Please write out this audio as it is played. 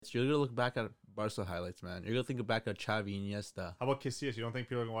highlights, you're gonna look back at Barca highlights, man. You're gonna think back at Xavi, Iniesta. How about Casillas? You don't think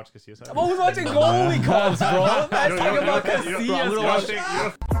people are gonna watch Casillas? I'm always watching goalie comps, bro. Let's talk about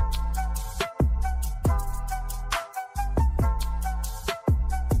Casillas.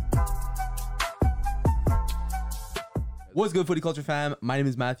 What's good, Footy Culture fam? My name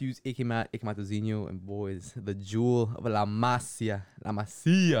is Matthews, aka Matt, aka Matozinho, and boys, the jewel of La Masia.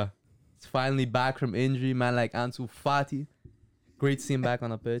 It's finally back from injury, man, like Ansu Fati. Great to see him back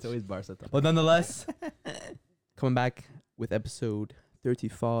on the pitch. It's always Barca. But nonetheless, coming back with episode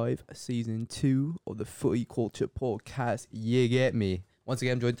 35, season 2 of the Footy Culture podcast. You get me. Once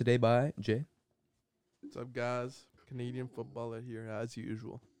again, I'm joined today by Jay. What's up, guys? Canadian footballer here, as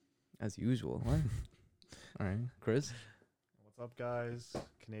usual. As usual. All right, Chris. What's up, guys?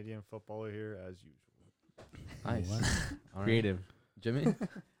 Canadian footballer here as usual. Nice. All right. Creative. Jimmy.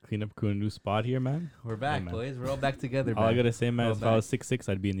 Clean up a new spot here, man. We're back, man. boys. We're all back together, All I man. gotta say, man, We're is if all I was 6'6",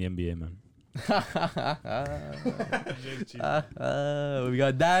 I'd be in the NBA, man. We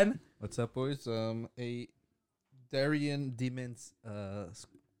got Dan. What's up, boys? A Darien Demons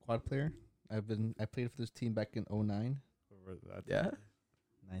squad player. I played for this team back in 09. Yeah.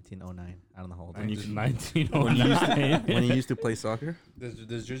 1909. I don't know how old. When you I am. 1909. When he used to play soccer.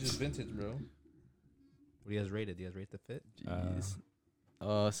 This jersey's vintage, bro. What do you guys rated? Do you guys rate the fit? Jeez.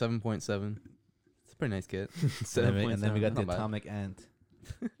 7.7. It's a pretty nice kit. And then we got the Not bad. Atomic Ant.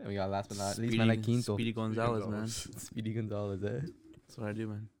 And we got last but not least, man, like Quinto. Speedy Gonzalez, man. Speedy Gonzalez, eh? That's what I do,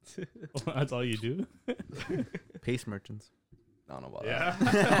 man. That's all you do? Pace merchants. I don't know about Yeah.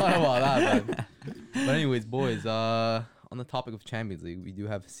 that. I don't know about that, man. But anyways, boys, on the topic of Champions League, we do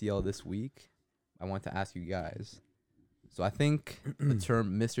have CL this week. I want to ask you guys. So I think the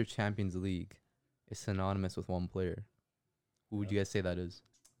term Mr. Champions League is synonymous with one player. Who would you guys say that is?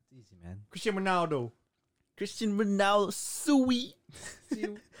 It's easy, man. Cristiano Ronaldo. Cristiano Ronaldo, sweet.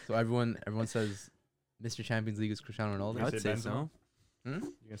 So everyone says Mr. Champions League is Cristiano I Ronaldo. would say Benzema? so. Hmm?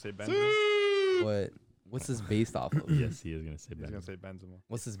 You gonna say Benzema? But what's this based off of? Yes, he is gonna say He's gonna that. say Benzema.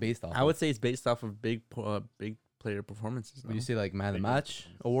 What's this based off I of? would say it's based off of big player performances. Would you say like Man of the Big Match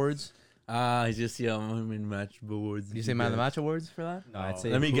awards? He's just I'm in match awards. Did you say Man of the Match awards for that? No, I'd No.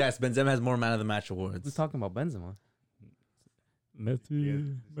 say Let me guess. Benzema has more Man of the Match awards. Who's talking about Benzema?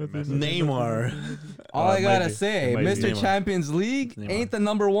 Messi. Neymar. All I it might gotta be. say, It might be Mr. Neymar. Champions League Neymar. ain't the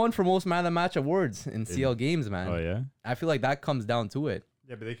number one for most Man of the Match awards in CL games, man. Oh, yeah? I feel like that comes down to it.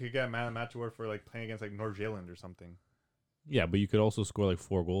 Yeah, but they could get a man of the match award for like playing against like North-Zealand or something. Yeah, but you could also score like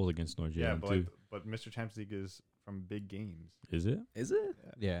 4 goals against North Yeah, Zealand, but too. like, but Mr. Champions League is from big games. Is it? Is it?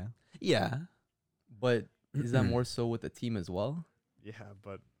 Yeah. Yeah. But is that more so with the team as well? Yeah,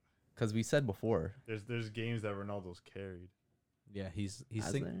 but Because we said before. there's games that Ronaldo's carried. Yeah, he's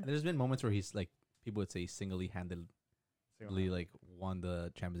Has there? there's been moments where he's like people would say handedly Single-handed. like won the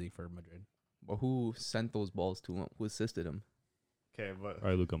Champions League for Madrid. But who sent those balls to him? Who assisted him? Okay, but All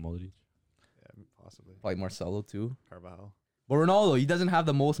right, Luka Modric. yeah, possibly Like Marcelo too. Carvajal. But Ronaldo, he doesn't have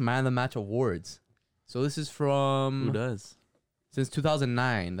the most Man of the Match awards. So this is Who from does? since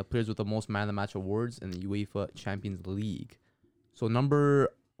 2009, the players with the most Man of the Match awards in the UEFA Champions League. So number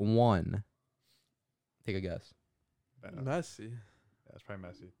 1, take a guess. Messi. Yeah, it's probably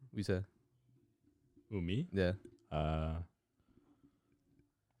Messi. We said, Who, me? yeah.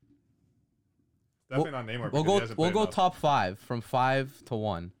 Definitely not Neymar. We'll because he go. hasn't We'll played go enough. top 5 from 5 to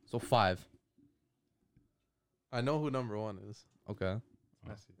 1. So 5. I know who number 1 is. Okay.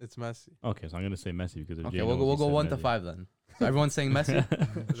 Messi. It's Messi. Okay, so I'm gonna say Messi because of Okay. Jay We'll knows go he 1 said to Messi. 5 then. So everyone's saying Messi.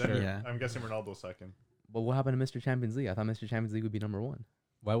 Then Yeah. I'm guessing Ronaldo second. But what happened to Mr. Champions League? I thought Mr. Champions League would be number 1.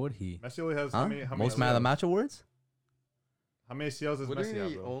 Why would he? Messi only has Huh? how many Most Man of the CLs? Match awards? How many CLs does What do Messi you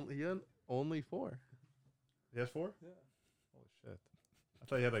have? mean? Though? He had only 4. He has 4. Yeah. Holy shit! I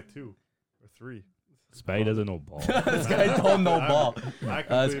thought he had like 2 or 3. Spaggy doesn't know ball. This guy don't know ball. I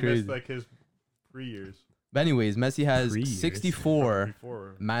That's completely crazy. missed like his 3 years. But anyways, Messi has 3 years. 64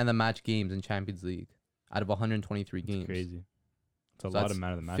 Before. Man of the Match games in Champions League out of 123 games. Crazy. It's a So lot that's of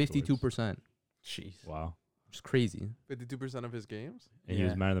man of the match. 52%. Jeez. Wow. Which is crazy. 52% of his games. And he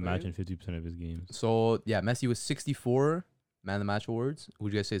was Yeah. man of the match Right? in 50% of his games. So yeah, Messi was 64 Man of the Match awards. Who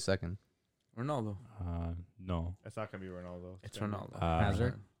would you guys say is second? Ronaldo. No. It's not gonna be Ronaldo. It's gonna be- Ronaldo.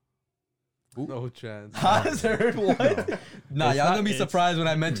 Hazard? Ooh. No chance. Hazard? What? Nah, It's y'all not- gonna be it's- surprised when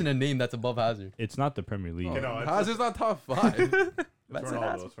I mention a name that's above Hazard. It's not the Premier League. Okay, no, it's- Hazard's not top 5. It's That's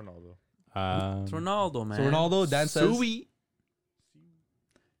Ronaldo. it. It's Ronaldo. It's Ronaldo, man. So Ronaldo, Dan says. Sweet.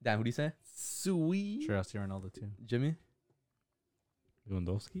 Dan, who do you say? Sweet. Sure, I'll see Ronaldo too. Jimmy?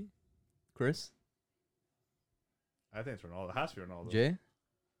 Lewandowski? Chris? I think it's Ronaldo. It has to be Ronaldo. Jay?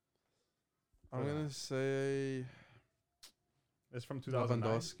 I'm going to say It's from 2009.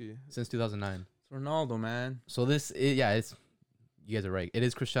 Lewandowski. since 2009. It's Ronaldo, man. So it's you guys are right. It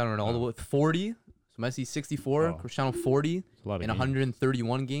is Cristiano Ronaldo with 40. So Messi 64, Oh. Cristiano 40 It's a lot of in games.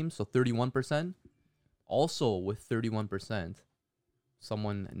 131 games, so 31%. Also with 31%,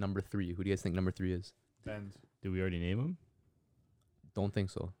 someone at number 3. Who do you guys think number 3 is? Benz. Did we already name him? Don't think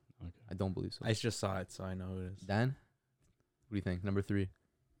so. Okay. I don't believe so. I just saw it, so I know who it is. Dan, what do you think? Number 3.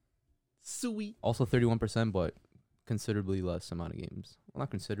 Sweet. Also 31%, but considerably less amount of games. Well, not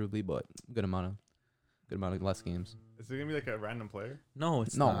considerably, but good amount of less games. Is it gonna be like a random player? No,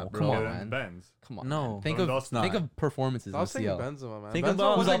 it's No, not, come bro. on, Yeah, man. Benz. Come on. No, man. Think Lewandowski. of performances I in was thinking CL. Benzema, man. Think Benzema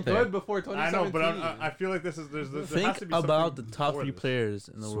about- was Who's like up there? good before I 2017. know, but I feel like this is there has Think to be about the something top before 3 this. players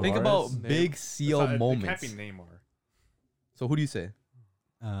in the world. Think Suarez, about big CL It can't moments. be Neymar. So who do you say?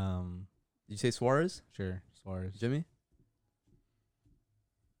 Did Um, you say Suarez? sure, Suarez. Jimmy?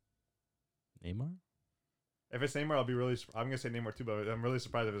 Neymar? If it's Neymar, I'm gonna say Neymar too, but I'm really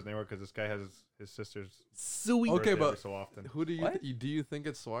surprised if it's Neymar because this guy has his sister's Sweet. Okay, birthday but every so often. Who do you What? do you think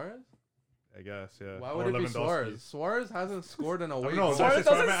it's Suarez? I guess, yeah. Why Or would it be Lewandowski. Suarez? Suarez hasn't scored an Oh, away no, goal. Suarez that's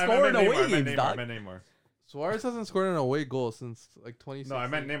just- doesn't I score in meant away Neymar, I meant games, Neymar, dog. I meant Neymar. Suarez hasn't scored an away goal since like 2016. No, I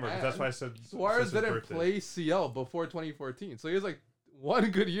meant Neymar. 'Cause that's why I said Suarez sister's didn't birthday. play CL before 2014, so he has like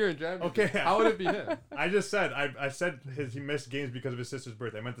one good year in Champions. Okay, How would it be him? I just said I said he missed games because of his sister's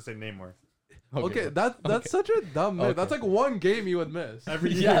birthday. I meant to say Neymar. Okay, that's such a dumb myth. Okay. That's like one game you would miss.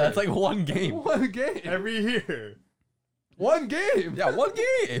 Every year. Yeah, that's like one game. One game. Every year. One game. Yeah, one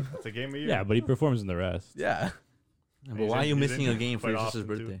game. It's a game a year. Yeah, but he performs in the rest. Yeah. But He's why are you he's missing a injured game for quite your sister's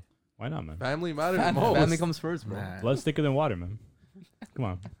often, too. birthday? Why not, man? Family matters Family, most. family comes first, bro. Nah. Blood's thicker than water, man. Come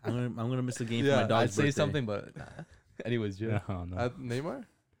on. I'm gonna miss a game Yeah, for my dog's I'd say birthday. something, but anyways, Jim. No, no. Neymar?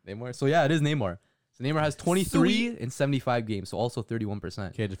 Neymar. So yeah, it is Neymar. So Neymar has 23 in 75 games, so also 31%.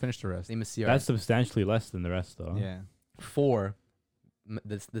 Okay, just finish the rest. Same as CR. That's substantially less than the rest, though. Yeah. 4.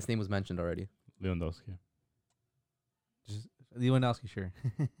 This name was mentioned already. Lewandowski. Just Lewandowski, sure.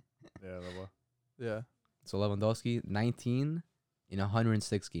 Yeah, Yeah. So Lewandowski 19 in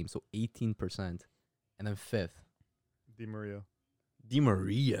 106 games, so 18%. And then 5th. Di Maria. Di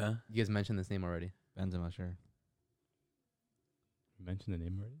Maria. You guys mentioned this name already. Benzema, sure. You mentioned the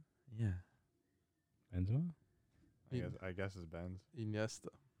name already? Yeah. Benzema? I guess it's Benz. Iniesta.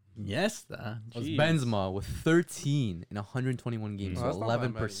 Yes, It was Benzema with 13 in 121 games, Oh, so that's not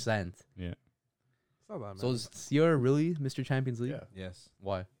that 11%. Yeah. It's not that So many. is Sierra really Mr. Champions League? Yeah. Yes.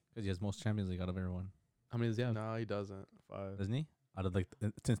 Why? Because he has most Champions League out of everyone. How many does he have? No, he doesn't. 5. Doesn't he? Out of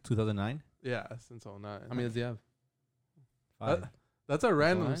since 2009? Yeah, since 09. How many does he have? 5. That's a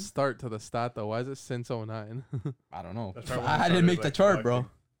random 09? start to the stat, though. Why is it since 09? I don't know. That's right when he I started, didn't make the like, chart, bro.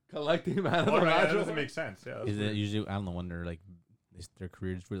 Collecting man of Oh, the no, yeah, match. that doesn't make sense. Yeah. that's Is it weird. usually, I don't know, wonder, like, their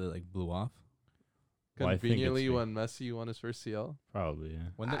careers really, like, blew off? Well, I think it's Conveniently, like- when Messi won his first CL. Probably, yeah.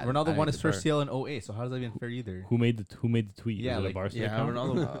 When I Ronaldo didn't won make his the first chart. CL in 08, so how does that even fair either? Who made the tweet? Yeah, Was it like- a Barca Yeah, account?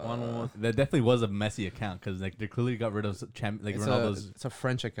 Ronaldo won one. That definitely was a messy account because like they clearly got rid of like It's Ronaldo's. a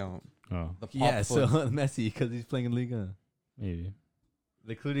French account. Oh, The pop Yeah, so foot. messy because he's playing in Liga. maybe.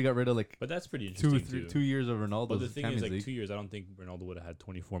 They clearly got rid of like But that's pretty 2 interesting, too. 2 years of Ronaldo's But the thing Champions is, like, League. 2 years, I don't think Ronaldo would have had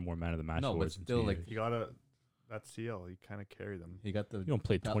 24 more man of the match No, but awards in 2 still, like, years. You gotta. That CL, he kind of carried them. He got the You don't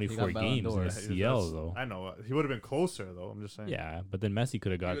play he got 24 Ballon games in d'Or. a Yeah, CL, that's- though. I know. He would have been closer, though. I'm just saying. Yeah, but then Messi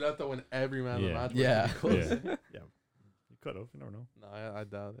could have He got. would have to win every man of the Yeah. match. Yeah. to be close. Yeah. He could have. You never know. No, I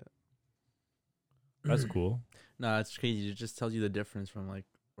doubt it. That's cool. No, it's crazy. It just tells you the difference from like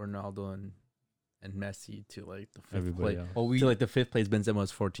Ronaldo and Messi to like the fifth Everybody place. else. Oh, To like the fifth place, Benzema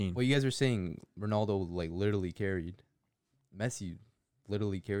was 14. Well, you guys were saying Ronaldo like literally carried. Messi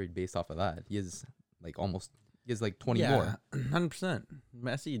literally carried based off of that. He has like he has like 20 more. 100%.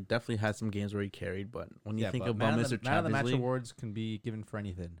 Messi definitely had some games where he carried, but when you think but about man Mr. of the Champions match League, awards can be given for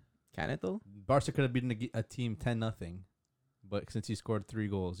anything. Can it though? Barca could have beaten a team 10-0, but since he scored 3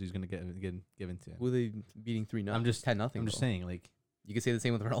 goals, he's gonna get given to him. Who are they beating 3-0? I'm just 10-0. I'm just saying, like, You could say the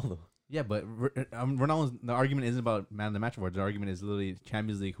same with Ronaldo. yeah, but Ronaldo's the argument isn't about man of the match awards. The argument is literally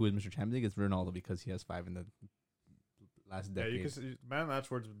Champions League. Who is Mr. Champions League? It's Ronaldo because he has 5 in the last Yeah, decade. you could say, man of the match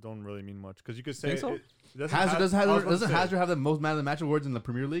words don't really mean much because you could say Think so? Doesn't Hazard have the most man of the match awards in the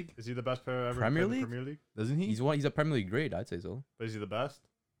Premier League? Is he the best player ever? Premier in the League? Premier League. Doesn't he? He's a Premier League grade, I'd say so. But is he the best?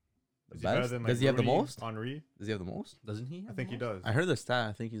 The Is he better best? than, Does he have the Rooney, most? Henry? Does he have the most? Doesn't he? I think he does. I heard the stat.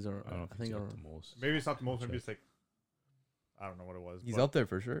 I think he's a. I don't I think think a, the most. Maybe it's not the most. Maybe Check. it's like I don't know what it was. He's but up there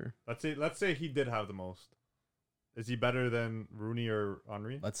for sure. Let's say he did have the most. Is he better than Rooney or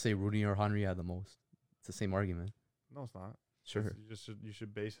Henry? Let's say Rooney or Henry had the most. It's the same argument. No, it's not. Sure. You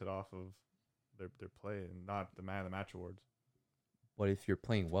should base it off of their play and not the man of the match awards. But if you're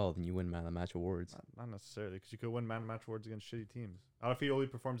playing well, then you win man of the match awards. Not necessarily, because you could win man of the match awards against shitty teams. Not if he only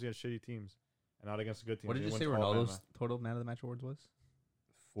performs against shitty teams and not against good teams. What did He you say wins all man of Ronaldo's total man of the match awards was?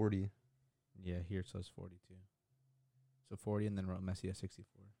 40. Yeah, here it says 42. So 40, and then Messi has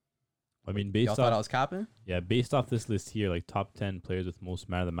 64. I mean, Y'all based thought I off was capping? based off this list here, like top 10 players with most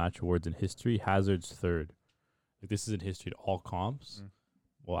man of the match awards in history, Hazard's third. Like this is in history, all comps. Mm.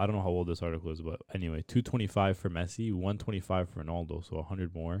 Well, I don't know how old this article is, but anyway, 225 for Messi, 125 for Ronaldo, so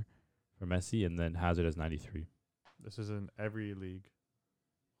 100 more for Messi, and then Hazard has 93. This is in every league.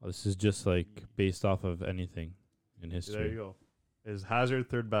 This is just like based off of anything in There you history. go. Is Hazard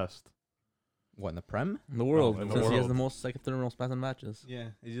third best? What, in the Prem? In the world, in the because he has world. the most, like, third most passing matches. Yeah,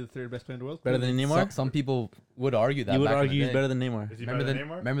 is he the third best player in the world? Better than Neymar? Some people would argue that. You would back in the argue he's day. better than Neymar. Is he Remember better the than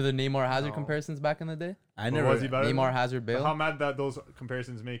Neymar? remember the Neymar Hazard No. comparisons back in the day? I But never. was he better than Neymar, him? Hazard, Bale. How mad that those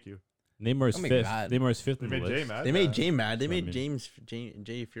comparisons make you? Neymar's Don't make fifth. mad. Neymar's fifth They on the made Jay list. mad. They made Jay mad. They That's what I made mean.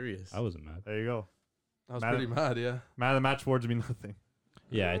 Jay furious. I wasn't mad. There you go. I was Man- pretty mad, yeah. Man of the match awards mean nothing.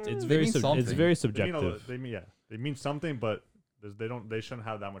 Yeah, it's They very mean it's something. very They mean, subjective. they mean something, but they shouldn't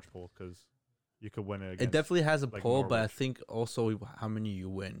have that much pull because you could win it. It Against, definitely has a like, pull, but I Norwich. think also how many you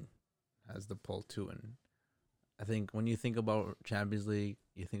win has the pull too. And I think when you think about Champions League,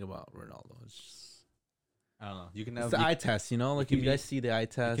 you think about Ronaldo. It's just, I don't know. You can it's have the eye test, you know. Like can if you be- guys see the eye you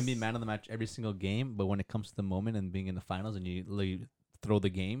test, can be man of the match every single game, but when it comes to the moment and being in the finals and you literally throw the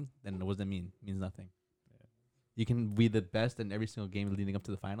game, then what does that mean? It means nothing. You can be the best in every single game leading up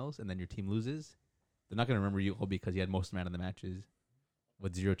to the finals, and then your team loses. They're not gonna remember you all because you had most man of the matches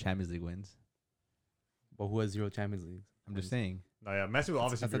with 0 Champions League wins. But who has 0 Champions Leagues? I'm just saying. No, yeah, Messi will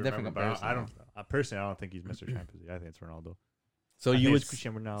obviously that's a be different remembered, but I don't. comparison, Personally, I don't think he's Mr. Champions League. I think it's Ronaldo. So I you think would. it's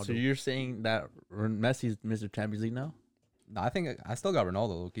Cristiano Ronaldo. So you're saying that Messi's Mr. Champions League now? No, I think I still got Ronaldo,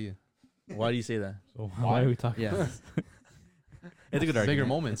 low-key. Why do you say that? So why are we talking? Yeah, It's a good Bigger argument.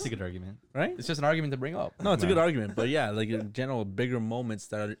 moments. It's a good argument. right? It's just an argument to bring up. No, it's a Man. good argument, but yeah, like in general, bigger moments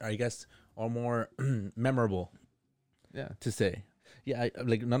that are, I guess, are more memorable Yeah. to say. Yeah,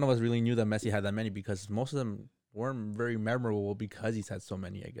 like none of us really knew that Messi had that many because most of them weren't very memorable because he's had so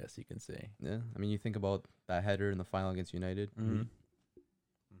many. I guess you can say. Yeah. I mean, you think about that header in the final against United. Mm-hmm.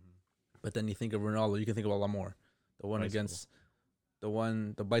 But then you think of Ronaldo, you can think of a lot more. The one Bicycle. against,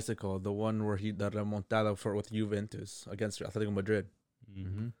 the bicycle, the one where he the remontada for with Juventus against Atletico Madrid.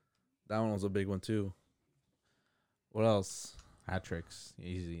 Mm-hmm. That one was a big one too. What else? Hat tricks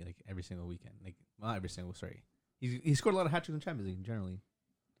easily, like every single weekend. Like not every single. Sorry, he scored a lot of hat tricks in Champions League generally.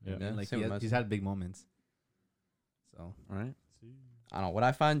 Yeah. Yeah. Like same with Messi. he's had big moments. So All right, I don't know. What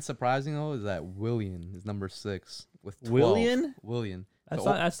I find surprising though is that Willian is number 6 with 12. Willian.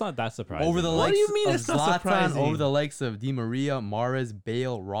 That's not that surprising. Over the What likes do you mean of it's not Zlatan, surprising? over the likes of Di Maria, Mahrez,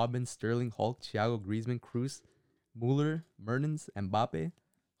 Bale, Robin, Sterling, Hulk, Thiago, Griezmann, Cruz, Muller, Mertens, Mbappe.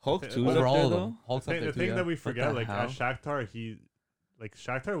 Hulk Okay, too. but Over up all there, of though? them. Hulk's up The there too, thing yeah. that we the forget, like hell? at Shakhtar,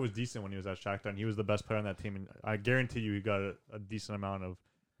 Shakhtar was decent when he was at Shakhtar, and he was the best player on that team. And I guarantee you, he got a decent amount of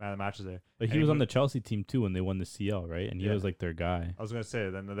man of the matches there. But And he was on mo- the Chelsea team too when they won the CL, right? And he Yeah. was like their guy. I was gonna say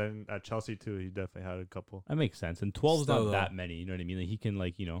then at Chelsea too, he definitely had a couple. That makes sense. And 12's Still, not though. that many. You know what I mean? Like he can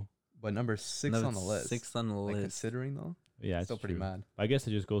But number 6 Another on the list. Sixth on the Like list. considering though, yeah, it's still pretty true. mad. I guess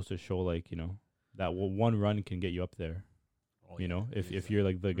it just goes to show like that one run can get you up there. Oh, You yeah. know, if you're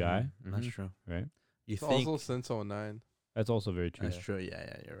like the guy, That's Mhm. true. right? You It's think also since 09. That's also very true. that's true?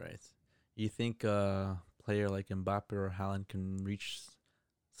 Yeah, you're right. You think player like Mbappe or Haaland can reach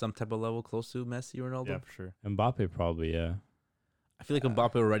some type of level close to Messi or Ronaldo? Yeah, for sure. Mbappe probably, yeah. I feel like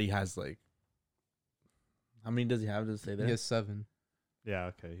Mbappe already has like. How many does he have to say He there? has 7. Yeah,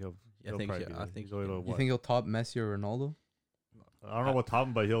 okay. He'll I think. probably He, be I there. think. He's only You what? think he'll top Messi or Ronaldo? I don't know what top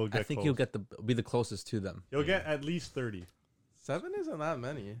him, but he'll get. I think close. he'll get be the closest to them. He'll get at least 30. 7 isn't that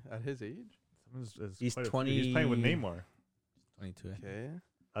many at his age. He's quite a few. 20 He's playing with Neymar. 22. Okay.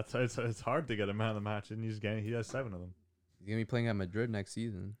 It's hard to get a man of the match, and he has 7 of them. He's gonna be playing at Madrid next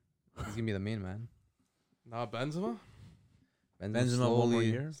season. He's gonna be the main man. Not Benzema? Benzema one more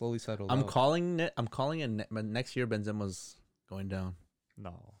year? Slowly settled I'm out. calling it. I'm calling it next year. Benzema's going down,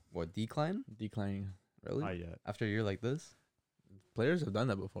 No, What, decline? declining. Really? not yet. After a year like this? Players have done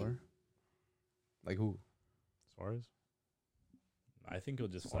that before. Like who? Suarez. I think he'll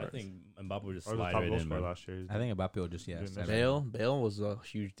just. Suarez. I think Mbappe will just Or the slide top right goal in. scorer Man. last year. I think Mbappe will just Doing that. Bale was a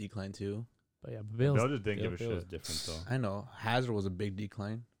huge decline too. But yeah, Bale just didn't give a Bale's shit. different though. I know Hazard was a big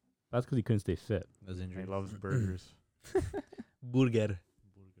decline. That's because he couldn't stay fit. was He injured. loves burgers. Burger.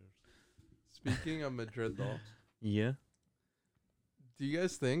 Speaking of Madrid, though, Yeah. do you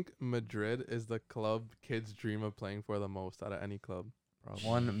guys think Madrid is the club kids dream of playing for the most out of any club?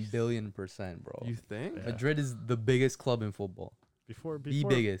 1 billion %, bro. You think? Yeah. Madrid is the biggest club in football. Before The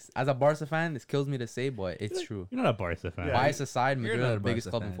biggest. As a Barca fan, this kills me to say, but it's true. You're not a Barca fan. Yeah. Bias aside, You're Madrid not are a the biggest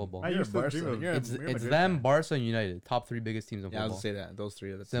Barca club in fan. football. I You're used to Barca. dream of. You're a It's Madrid them, fan. Barca, and United, top 3 biggest teams in Yeah, I was football. gonna say that. Those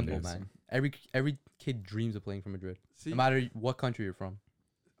three are the Simple, biggest. man. Every kid dreams of playing for Madrid, See, no matter what country you're from.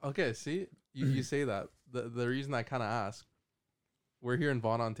 okay, see, you say that. The reason I kind of ask, we're here in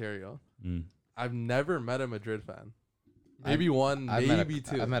Vaughan, Ontario. Mm. I've never met a Madrid fan. I've- Maybe one, I've maybe met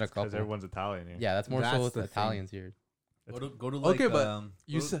a, two. I've met a Because couple. everyone's Italian here. Yeah, that's more so That's with the the thing. Italians here. Go to like Okay, but go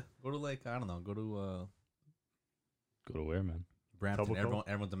you to- said go to like I don't know. Go to Go to where, man? Brampton. Etobicoke?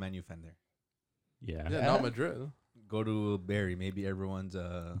 Everyone's a Man U fan there. Yeah. yeah, Yeah. not Madrid. Go to Barry. Maybe everyone's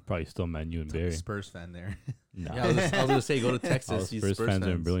Probably still Man U and Barry. Spurs fan there. Nah. Yeah, I was gonna say go to All Texas. see Spurs fans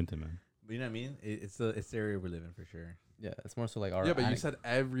are in Burlington, man. But you know what I mean? It's the area we live in for sure. Yeah, it's more so like our. Yeah, but you said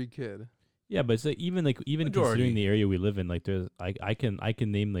every kid. Yeah, but it's like even Majority. considering the area we live in, like there's I can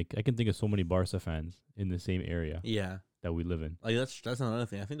name like I can think of so many Barca fans in the same area Yeah, that we live in. like that's another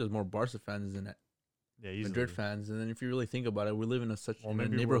thing. I think there's more Barca fans than Yeah, easily. Madrid fans. And then if you really think about it, we live in Well, in maybe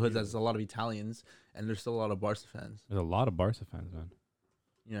we're neighborhoods here. that's a lot of Italians, and there's still a lot of Barca fans. There's a lot of Barca fans, man.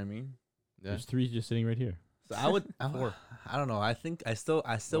 You know what I mean? Yeah. There's 3 just sitting right here. So I would, I don't know. I think I still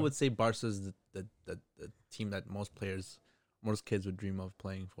would say Barca's the team that most kids would dream of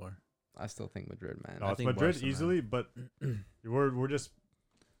playing for. I still think Madrid, man. No, I it's think Madrid Barca, man. easily, but we're just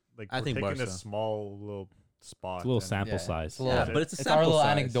like I we're think taking Barca. a small little spot. It's a little and- sample Yeah. size. It's a little- Yeah, Yeah, but it's a It's sample our little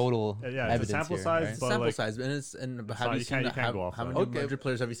size. anecdotal Yeah, it's a evidence sample here, size, right? It's but sample like- size, and it's and It's have not- you you seen can't- that? you can't go off How that. many Okay, Madrid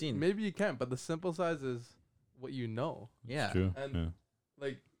players have you seen? Maybe you can't, but the simple size is what you know. Yeah, It's true. And- Yeah.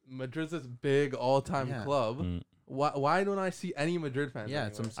 Like Madrid's this big all-time Yeah. club. Mm. Why don't I see any Madrid fans? yeah.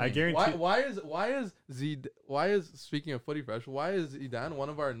 It's anywhere? what I'm I saying. guarantee. why is speaking of footy fresh, why is Zidane one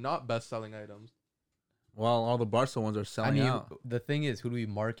of our not best selling items? Well, all the Barca ones are I selling mean, out. the thing is, who do we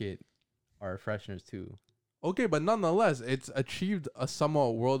market our fresheners to? Okay, but nonetheless, it's achieved a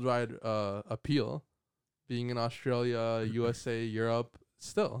somewhat worldwide appeal, being in Australia, USA, Europe.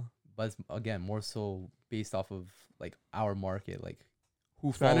 Still, But it's, again, more so based off of like our market, like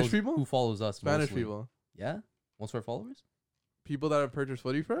who Spanish follows people? who follows us. Spanish mostly. people, Yeah, most of our followers. people that have purchased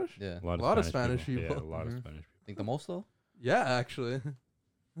footy fresh. Yeah, A lot of Spanish Yeah, people. a lot of Mhm. Spanish people. think the most though. Yeah, actually,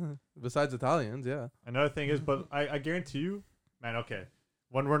 besides Italians, yeah. Another thing is, but I guarantee you, man. Okay,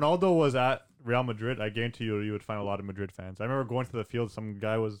 when Ronaldo was at Real Madrid, I guarantee you would find a lot of Madrid fans. I remember going to the field. Some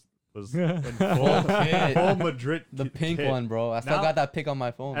guy was in full, kit. full Madrid. The kit. pink one, bro. I still Now- got that pic on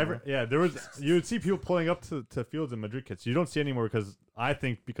my phone. bro. Yeah, there was. You would see people pulling up to fields in Madrid kits. You don't see anymore because I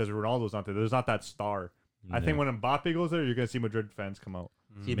think because Ronaldo's not there. There's not that star. I think when Mbappe goes there, you're gonna see Madrid fans come out.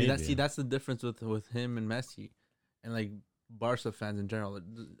 See, Maybe. that's the difference with him and Messi, and like Barca fans in general.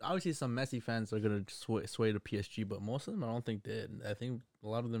 Obviously, some Messi fans are gonna sway to PSG, but most of them I don't think did. I think a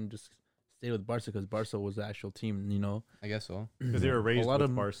lot of them just stayed with Barca because Barca was the actual team. You know, I guess so. Because they were raised lot with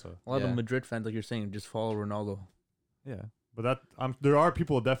of- Barca. a lot Yeah. of Madrid fans, like you're saying, just follow Ronaldo. Yeah, but there are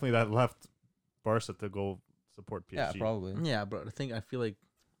people definitely that left Barca to go support PSG. Yeah, probably. Yeah, but I feel like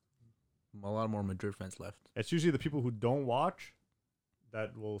a lot more Madrid fans left. It's usually the people who don't watch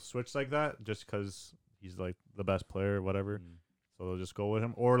that will switch like that just because he's like the best player or whatever. Mm. So they'll just go with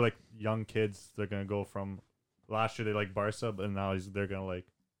him. Or like young kids, they're gonna go from last year they like Barca, but now they're gonna like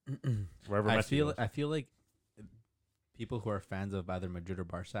wherever. I Messi goes. feel like people who are fans of either Madrid or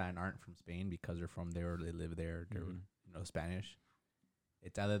Barca and aren't from Spain because they're from there or they live there, they're Mhm. Spanish.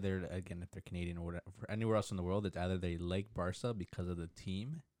 It's either they're again if they're Canadian or whatever, for anywhere else in the world, it's either they like Barca because of the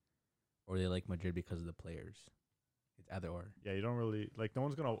team, or they like Madrid because of the players. It's either or. Yeah, you don't really like. No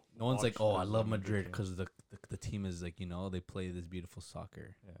one's gonna. No one's like, watch oh, I the love Madrid game. because the team is like they play this beautiful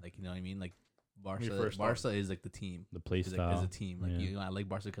soccer. Yeah. Like you know what I mean? Like When you Barca, first Barca is like the team. The play Is style. like, as a team. Like Yeah. I like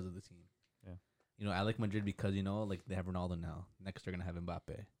Barca because of the team. Yeah. I like Madrid because like they have Ronaldo now. Next they're gonna have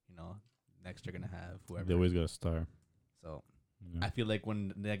Mbappe. Next they're gonna have whoever. They always got a star. So Yeah. I feel like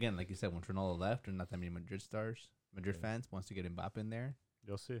when again, like you said, when Ronaldo left, there's not that many Madrid stars. Madrid Yeah. fans wants to get Mbappe in there,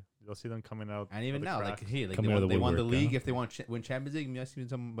 You'll see them coming out. and even of the now, like cracks. hey, like Coming out of the they won the woodwork, league. huh? If they want win Champions League, you might see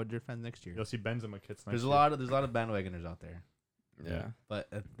some Madrid fans next year. You'll see Benzema kits next There's a year. lot of bandwagoners out there. Yeah. But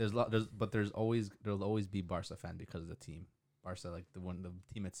there'll always be Barca fan because of the team. Barca, like the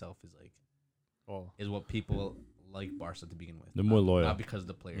team itself is like Oh, is what people like Barca to begin with. They're more loyal. not because of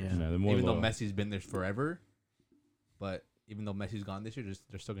the players. Yeah. Yeah, they're more Even loyal. though Messi's been there forever, but even though Messi's gone this year,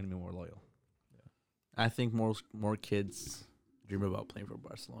 they're still gonna be more loyal. I think more kids dream about playing for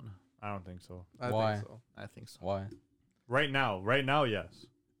Barcelona. I don't think so. I Why? think so. I think so. Why? Right now, yes.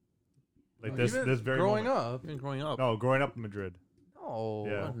 Like this Even very growing moment. up. Even growing up, No, growing up in Madrid. No.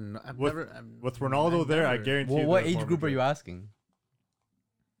 Yeah. I've With- never With Ronaldo there, I never- guarantee. Well, you what there's age more group are Madrid. you asking?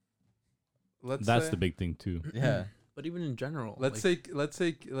 Let's That's say, the big thing too. Yeah. But even in general, let's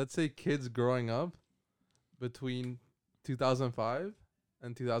say kids growing up between 2005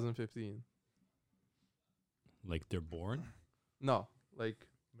 and 2015. Like they're born. No, like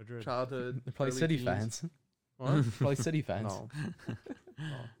Madrid. childhood. They're probably early City teens. fans. What? Probably City fans. No.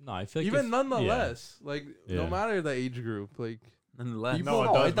 No, I feel like Even if- nonetheless, like no Yeah. matter the age group, like nonetheless, People-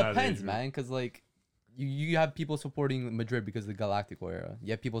 No, No, it it does matter, depends, dude. man. Because like you have people supporting Madrid because of the Galactico era.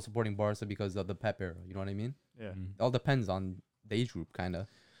 You have people supporting Barca because of the Pep era. You know what I mean? Yeah. Mm. It all depends on the age group, kind of.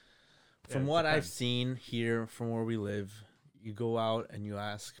 from Yeah, it what I've depends. seen here, from where we live, you go out and you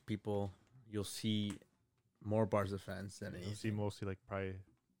ask people, you'll see more Barca fans than You anything. see mostly like probably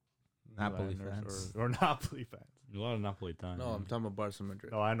Napoli Milan fans. or Napoli fans. A lot of Napoli time. No, I'm talking about Barca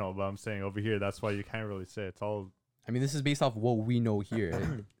Madrid. No, I know, but I'm saying over here, that's why you can't really say it's all. I mean, this is based off what we know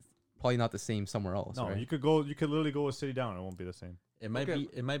here. Probably not the same somewhere else, No, right? you could literally go a city down. It won't be the same. It might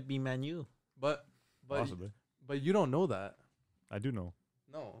Okay. be Man U. but Possibly. but you don't know that. I do know.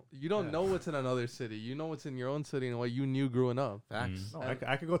 No, you don't Yeah. know what's in another city. You know what's in your own city and what you knew growing up. Facts. No, And-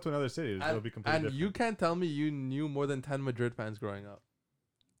 I could go to another city. It'll be completely And different. you can't tell me you knew more than 10 Madrid fans growing up.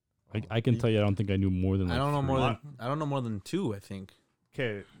 I can tell you, I don't think I knew more than. I Like don't know three. more than I don't know more than two. I think.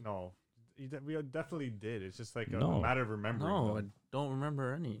 Okay, no. We definitely did. It's just like a No. matter of remembering. No, I them. don't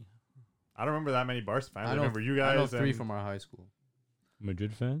remember any. I don't remember that many Barca fans. I know- remember you I know guys. 3 and from our high school.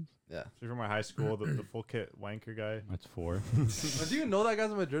 Madrid fans. Yeah. 3 from my high school. The full kit wanker guy. That's 4. But do you know that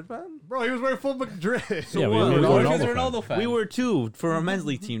guy's a Madrid fan? Bro, he was wearing full Madrid. So Yeah, we what? were Ronaldo Ronaldo, Ronaldo Ronaldo fan. We were two for a men's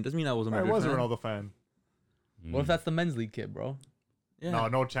league team. Doesn't mean I was a I Madrid was a fan. Ronaldo fan. What if that's the men's league kid, bro? Yeah. No,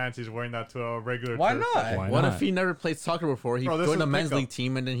 no chance he's wearing that to a regular. Why church not? session. Why What not? if he never played soccer before? He Bro, this joined is a men's pickup. league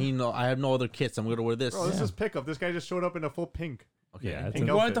team, and then he know I have no other kits. I'm gonna wear this. Bro, this Yeah. is pickup. This guy just showed up in a full pink. Okay. Yeah, it's Pink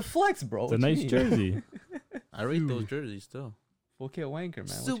You wanted to outfit. flex, bro. It's a What you nice mean? jersey. I rate those jerseys still. Full kit wanker,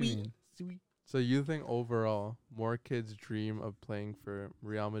 man. What you mean? Sweet. So you think overall more kids dream of playing for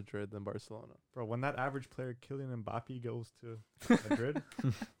Real Madrid than Barcelona? Bro, when that average player Kylian Mbappe goes to Madrid,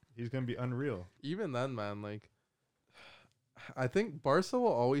 he's gonna be unreal. Even then, man, like I think Barca will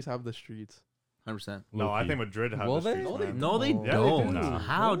always have the streets. 100%. No, I Low-key. think Madrid have Will the they? streets, No, they man. No, they Yeah, they don't. do. Nah.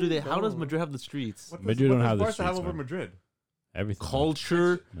 How do they? How does don't. Madrid have the streets? What Madrid what don't have the Barca have streets, over man. Madrid? Everything.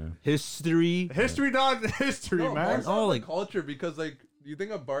 Culture, Yeah. history. History, not history, No, man. Barca Oh, has like- the culture because like you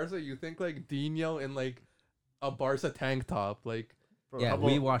think of Barca, you think like Dino in like a Barca tank top, like Bro, Yeah, how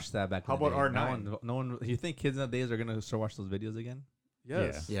we about- watched that back. how in the about day. R9? No one. You think kids nowadays are gonna start watching those videos again?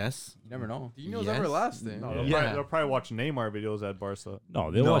 yes, Yes. You never know. Dino's Yes. everlasting. No, Yeah. they'll probably watch Neymar videos at Barca. No,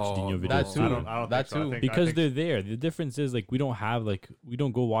 they'll No, watch Dino videos that too. too. I don't That think so. too. I Because think they're there. The difference is like we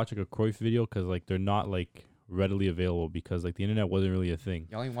don't go watch like a Cruyff video because like they're not like readily available because like the internet wasn't really a thing.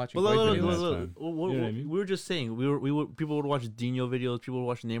 Y'all ain't watching. Well, Quite look, video look, last look, time. look. You know what I mean? We were just saying we would people would watch Dino videos, people would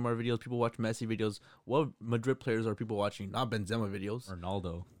watch Neymar videos, people would watch Messi videos. What Madrid players are people watching? Not Benzema videos.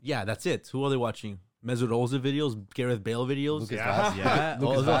 Ronaldo. Yeah, that's it. Who are they watching? Mesut Ozil videos, Gareth Bale videos. Lucas Yeah. Vazquez. Yeah. Oh,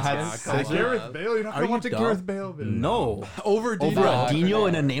 Lucas Ozil Vazquez. has- Come on. Gareth Bale. You're not Are gonna you watch a dumb? Gareth Bale video. No, Over over Dino. a Dino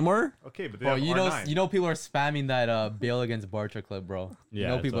and a Neymar. Okay, but they Bro, have you know, R9. you know, people are spamming that Bale against Barca clip, bro. You Yeah,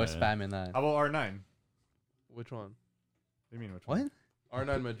 know, I people are saw it. spamming that. How about R9? Which one? What do you mean which What? one?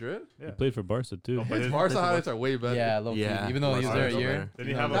 R9 Madrid? He Yeah. played for Barca too. No, but His his- Barca highlights are way better. Yeah, low key. Yeah, Even though he was there a Barca's year. better. Did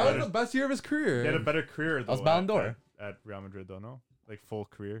he you have know, a That better- was the best year of his career. He had a better career though. was Ballon d'Or. At Real Madrid though, no? Like full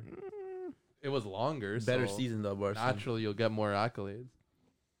career. It was longer. Better so season though, Barca. Naturally, you'll get more accolades.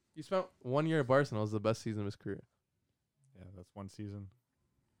 He spent 1 year at Barcelona. It was the best season of his career. Yeah, that's one season.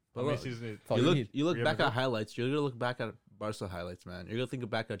 But How many look, seasons? That's all You you look, need. you look Real back Madrid? at highlights. You're gonna look back at Barca highlights, man. You're gonna think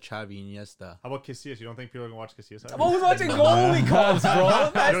back at Xavi, Iniesta. How about Casillas? You don't think people are gonna watch Casillas? I'm always watching goalie comps, bro.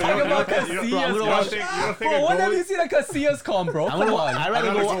 Let's You don't- talk you don't about think- you don't- Casillas, you don't bro. think- you don't think Bro, a when have goalie- you seen a Casillas comp, bro? I'm Come gonna, on. I'd rather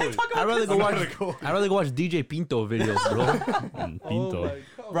Another go. goalie. I'd rather go Another watch. goalie. I'd rather go watch DJ Pinto videos, bro. And Pinto.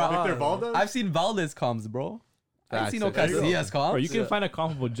 Bro, Victor Valdez? I've seen Valdez comps, bro. I ain't Facts. seen no There you go. Casillas comps. Bro, you can find a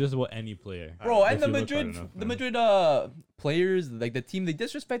comparable just about any player. Bro, If and the you look Madrid, hard enough, the man. Madrid players, like the team, they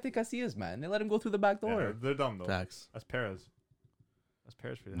disrespected Casillas, man. They let him go through the back Yeah, door. they're dumb though. Facts. That's Perez. That's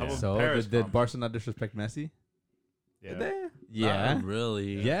Perez for you. Yeah. How about So Perez did comp? Barca not disrespect Messi? Yeah. Yeah. Not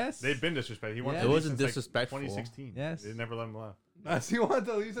really. Yes. They've been disrespected. He wanted Yeah. to It leave wasn't since, like, disrespectful. 2016. Yes. They never let him left. Messi wanted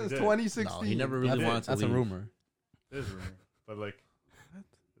to leave since did. 2016. No, he never really That's, wanted to that's a leave. rumor. It is a rumor. But like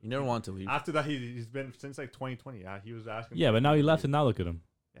He never wanted to leave. after that, he's been since like 2020. Yeah, he was asking. Yeah, for- but now he left and now look at him.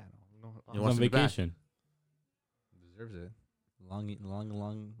 Yeah, no. He He's wants on to be back. vacation. Deserves it.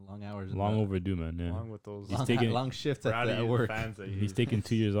 Long hours. Long overdue, man. Yeah. Along with those He's taking- long shifts at, bratty at work. fans that He's taking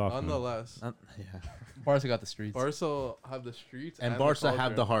 2 years off. man. Nonetheless, Yeah. Barca got the streets. Barca have the streets And the Barca have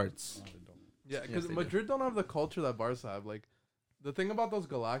culture. the hearts. Yeah, Yes, because they do. Madrid don't have the culture that Barca have. Like, the thing about those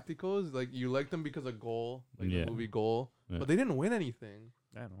Galacticos, like you like them because of Goal, like Yeah. the movie Goal, Yeah. but they didn't win anything.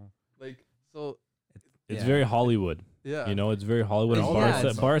 I don't know. Like so, It's Yeah. very Hollywood. yeah. You know, it's very Hollywood. And Yeah, Barca,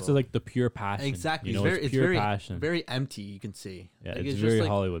 it's Barca is also- like the pure passion. Exactly. You know, it's pure very, passion. very empty. You can see. Yeah, Like, it's just very like-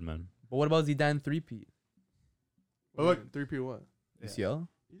 Hollywood, man. But what about Zidane 3P? But look- 3P what? UCL?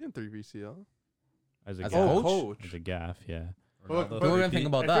 You didn't 3P CL. As a As a gaff. coach? As a gaff, yeah. But look, Ronaldo. but We're gonna if think you-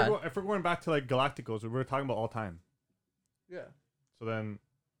 about if that. If we're going back to like Galacticos, we're talking about all time. Yeah. So then,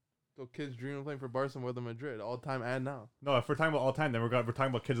 So kids dream of playing for Barca more than Madrid, all time and now. no, if we're talking about all time, then we're talking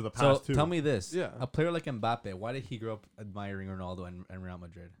about kids of the So past too. tell me this: Yeah. a player like Mbappe, why did he grow up admiring Ronaldo and Real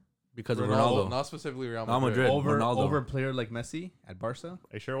Madrid Because of Ronaldo. not specifically Real Real Madrid. Madrid. over Ronaldo. a player like Messi at Barca? Are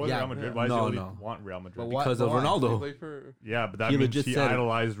you sure it wasn't Yeah, Real Madrid? yeah. Why does No, he no. want Real Madrid? But why- Because of why? They Ronaldo. play for Yeah, but that He means legit he said-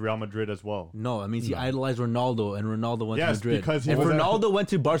 idolized Real Madrid as well. No, it means he No. idolized Ronaldo, and Ronaldo went Yes, to Madrid. because he if was at- Ronaldo went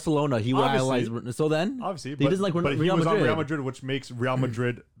to Barcelona, he would Obviously. idolize. So then, Obviously, He but, doesn't like but he Real was on Madrid. Real Madrid, which makes Real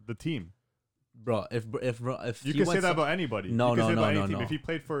Madrid the team. bro, if You he can say went that so- about anybody. No, you can no, say no, about any no, team. no. If he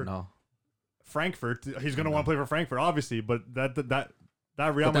played for no, Frankfurt, he's gonna No. want to play for Frankfurt, obviously. But that Real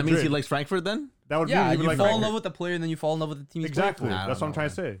but that Madrid, means he likes Frankfurt. Then that would Yeah, mean he you would like fall in Frankfurt. love with the player and then you fall in love with the team. he's playing Exactly. for. Nah, I That's don't what I'm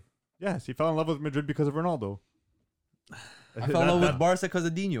trying know, to say. Yes, he fell in love with Madrid because of Ronaldo. I fell in love with Barca because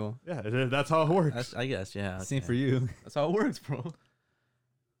of Dino. Yeah, that's how it works. that's, I guess, yeah. Same okay. for you. That's how it works, bro.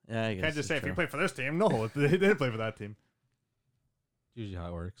 Yeah, I You guess. can't just say if true. you play for this team. No, they didn't play for that team. Usually how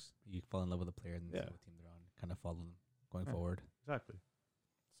it works. You fall in love with a player and then Yeah. see what team they're on. Kind of follow them going Yeah. forward. Exactly.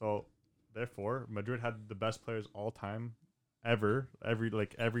 So, therefore, Madrid had the best players all time, ever,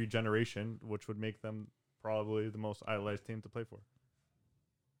 every generation, which would make them probably the most idolized team to play for.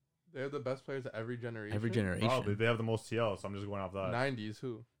 They have the best players of every generation. Every generation. Probably they have the most CLs. So I'm just going off that. 90s,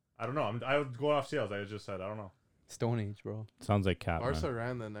 who? I don't know. I would go off CLs. I just said I don't know. Stone Age, bro. Sounds like cap, Barca man.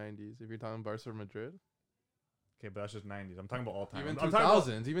 ran the 90s. If you're talking Barca or Madrid, Okay, but that's just 90s. I'm talking about all time. even I'm talking about-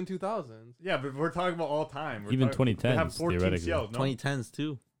 2000s, even 2000s. Yeah, but we're talking about all time. We're Even talking- They have 2010s, 14 theoretically. CLs. No? 2010s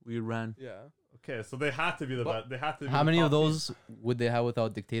too. We ran. Yeah. Okay, so they have to be the But best. They have to. Be How the many of top team. those would they have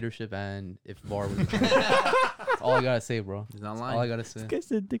without dictatorship and if VAR was? That's all I gotta say, bro. He's not All I lying. gotta say.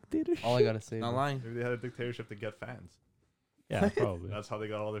 Guy's a dictator. All I gotta say. Not bro. lying. Maybe they had a dictatorship to get fans. Yeah, probably. That's how they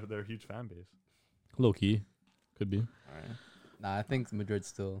got all their huge fan base. Low key. Could be. Alright. Nah, I think Madrid's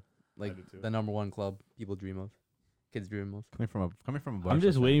still like do too. the number one club people dream of, kids dream of. Coming from a Barca I'm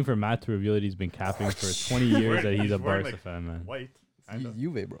just fan. waiting for Matt to reveal that he's been capping for 20 years that he's a wearing, Barca like, fan, man. White. Kind of.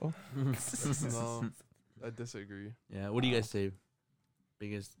 Juve, bro. No, I disagree. Yeah. What do you guys say?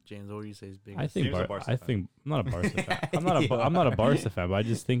 Biggest James? What would you say is biggest? I think James a Barca I fan. think I'm not a Barca fan. I'm not a Barca fan, but I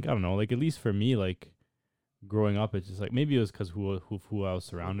just think I don't know. Like at least for me, like growing up, it's just like maybe it was because who I was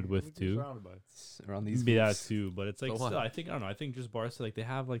surrounded with Who'd you too. surrounded by? Around these. Maybe that groups. too, but it's like So what? still, I think I don't know. I think just Barca like they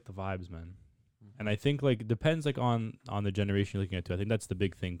have like the vibes, man. And I think like it depends like on the generation you're looking at too. I think that's the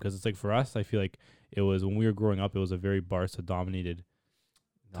big thing because it's like for us, I feel like it was when we were growing up, it was a very Barca dominated.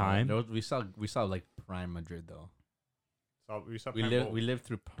 No, time. there was- we saw like prime Madrid though. So we saw We Prime lived Bowl. we lived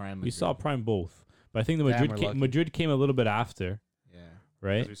through prime. We Madrid. saw prime both, but I think the Damn, Madrid we're came, lucky. Madrid came a little bit after, Yeah.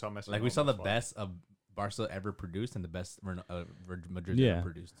 right? We saw Messi Like and we saw the Ronaldo. best of Barca ever produced and the best Madrid Yeah. ever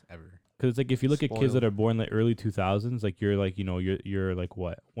produced ever. Because it's like if you look at kids Spoiled. that are born like early 2000s, like you're like you're like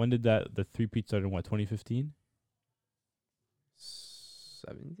what? When did the three-peat start in what? 2015?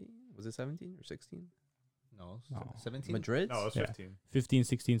 17? Was it 17 or 16? No, No. 17. Madrid? No, it was Yeah. 15. 15,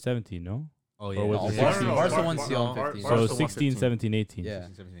 16, 17, no? Oh Or yeah. was No, it Barca, 16? Barca Bar- won Bar- CL no, Bar- 15. Barca So won 16, 15. 17, 18. Yeah.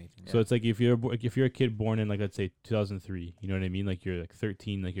 17, 18. So it's like if you're a kid born in like let's say 2003, you know what I mean? Like you're like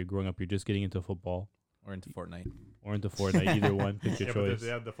 13, like you're growing up, you're just getting into football Or into Fortnite. or into Fortnite, either one, pick your Yeah, but choice. they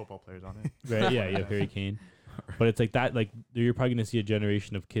had the football players on it. Right? Yeah, you have Harry Kane. But it's like that. Like you're probably gonna see a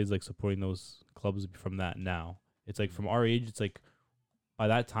generation of kids like supporting those clubs from that now. It's like from our age, it's like by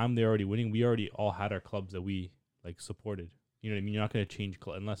that time they're already winning. We already all had our clubs that we like supported. You know what I mean? You're not gonna change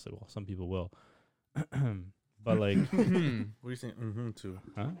unless well, some people will. But like, What do you think? Too.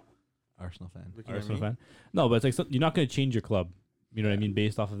 huh? Arsenal fan. Looking at Arsenal me? fan? No, but it's like you're not gonna change your club. You know what I mean?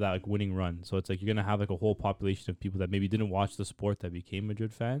 Based off of that like winning run. So it's like you're gonna have like a whole population of people that maybe didn't watch the sport that became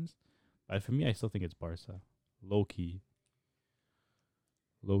Madrid fans. But for me, I still think it's Barca. Low key.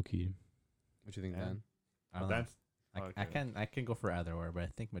 Low key. What you think, Yeah. Dan? I don't know. That's I can go for either or, but I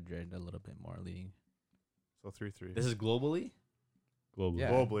think Madrid a little bit more leading. so 3-3. This is globally. Globally.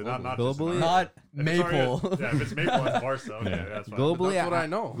 Yeah. globally, not globally. just in Globally? our- Not If it's already- Maple. Yeah, if it's Maple and Barca, okay, Yeah. that's fine. Globally, That's what I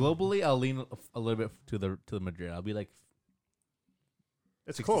know. Globally, I'll lean a little bit to the Madrid. I'll be like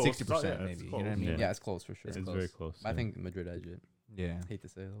It's 60, close. 60%, It's not- yeah, maybe. it's You know what I close. mean? Yeah. Yeah, it's close for sure. It's It's very close. close. I yeah. think Madrid edge it. Yeah. Hate to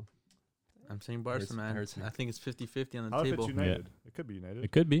say it though. I'm saying Barca, Hurts- man. hurts me. I think it's 50-50 on the How if table. it's United? It could be United.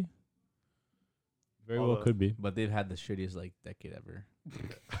 It could be. Very All well the- could be. But they've had the shittiest like decade ever.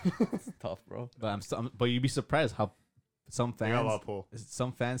 It's tough, bro. But but you'd be surprised how some They got a lot fans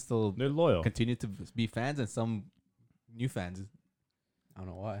of pull. still They're loyal. continue to be fans and some new fans. I don't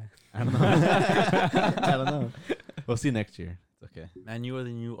know why. I don't know. I don't know. We'll see next year. It's okay. Man, you are the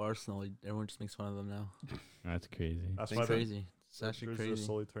new Arsenal. Everyone just makes fun of them now. That's crazy. That's It's why crazy. It's the actually jerseys are crazy.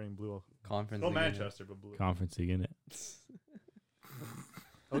 slowly turning blue. Conference. Still League, yeah. Manchester, but blue. Conference league, innit?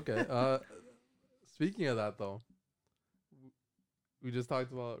 Okay. Speaking of that though, we just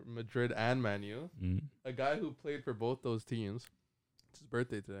talked about Madrid and Man U. Mm. A guy who played for both those teams. It's his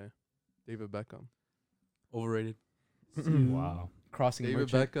birthday today. David Beckham. Overrated. Wow. Crossing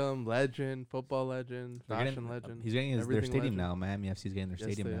David merchant. Beckham, legend, football legend, They're fashion getting- legend. He's getting their everything stadium legend. now. Miami FC is getting their Yes,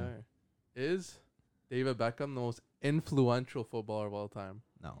 stadium they now. are. Is David Beckham the most influential footballer of all time?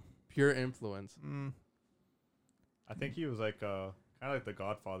 No. Pure influence. I think he was like kind of like the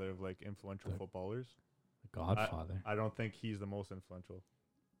godfather of like influential footballers. Godfather. I don't think he's the most influential.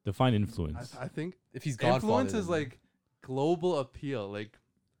 Define influence. I think If he's influence Godfather, is then- like global appeal. Like,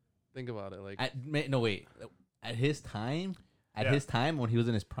 think about it. Like, No, wait. At his time, Yeah. when he was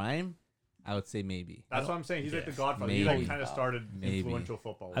in his prime, I would say maybe. That's what I'm saying. He's like the Yes, godfather. He like maybe. kind of started Maybe. influential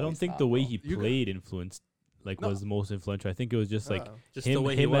football. I don't think stop, the way bro. he You played influenced No. was the most influential. I think it was just like Just him, the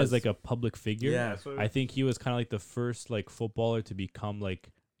way he him was. as like a public figure. Yeah. So I think he was kind of like the first like footballer to become like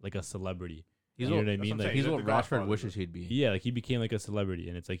a celebrity. He's You know what, what I that's mean? what I'm Like saying. he's He's what like the Rashford Godfather, wishes but- he'd be. yeah, like he became like a celebrity,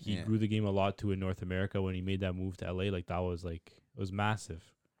 and it's like he Yeah. grew the game a lot to in North America when he made that move to LA. Like that was like it was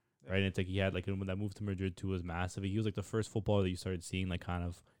massive, right? And it's like he had like when that move to Madrid too was massive. He was like the first footballer that you started seeing like kind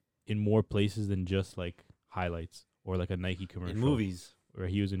of in more places than just like highlights or like a Nike commercial. in movies. Where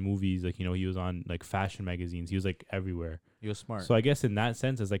he was in movies, like he was on like fashion magazines. He was like everywhere. He was smart. So I guess in that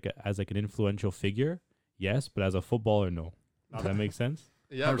sense, as like an influential figure, yes, but as a footballer, no. Does that make sense?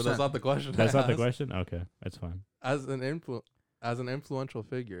 yeah, but that's 100%. not the question. That's I not the asked. question. Okay, that's fine. As an influential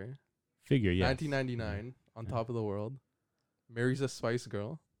figure, Figure, yes. 1999 on Yeah. top of the world, marries a Spice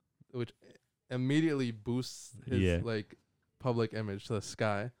Girl, which immediately boosts his Yeah. like public image to the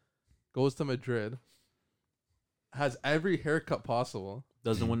sky. Goes to Madrid, has every haircut possible,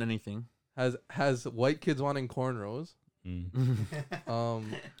 Doesn't win anything. has white kids wanting cornrows, Mm.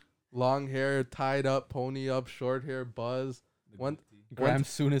 long hair tied up, pony up, short hair, buzz. Went Graham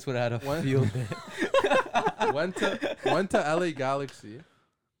Souness would have had a When- field day. went to LA Galaxy,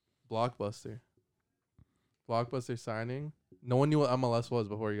 Blockbuster signing. No one knew what MLS was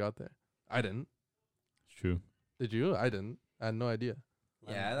before he got there. I didn't. It's true. Did you? I didn't. I had no idea.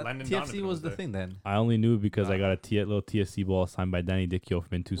 Yeah, that Landon TFC Donovan was was the there. thing then. I only knew because I Nah. got a little TSC ball signed by Danny Dichio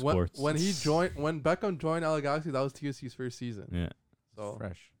from Into Sports. When Beckham joined LA Galaxy, that was TSC's first season. Yeah. So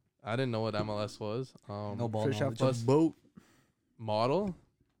Fresh. I didn't know what MLS was. No ball Fish knowledge. off the boat. Model,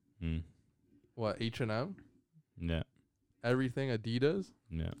 Mm. what H&M, Yeah. everything Adidas.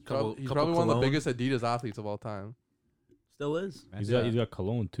 Yeah. He's couple probably one of the cologne. biggest Adidas athletes of all time. Still is. He's Yeah. got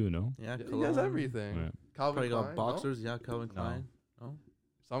cologne too, no? Yeah, He has cologne. everything. Yeah. Calvin Probably got Klein, no? boxers. Yeah, Calvin Klein.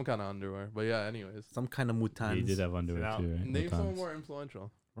 Some kind of underwear. But yeah, anyways. Some kind of Yeah, mutans. he did have underwear now, too, right? Name someone Boutons. more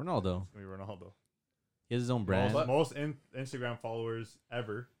influential. Ronaldo. It's gonna be Ronaldo. He has his own brand. Most Instagram followers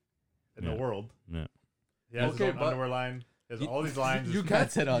ever in Yeah. the world. Yeah. He has Okay, his own but- underwear line. He has all these lines. You It's-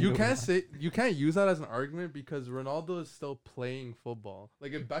 can't said you underwear. can't use that as an argument because Ronaldo is still playing football.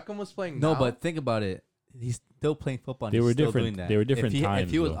 Like if Beckham was playing No, now, but think about it. He's still playing football. And They he's were still different- Doing that. they were different If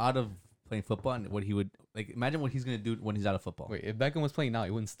times, he was though. out of playing football, and what he would like, imagine what he's gonna do when he's out of football. Wait, if Beckham was playing now,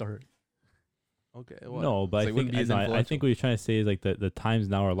 he wouldn't start. okay, what? No, but So I he wouldn't think be as I influential. think what you're trying to say is like the times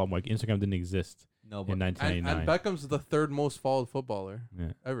now are a lot more. Like Instagram didn't exist No, in but 1999. and Beckham's the third most followed footballer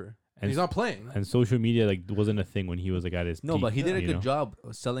yeah. ever. And He's not playing. And social media like wasn't a thing when he was like at his no, peak, but he did a you good know? job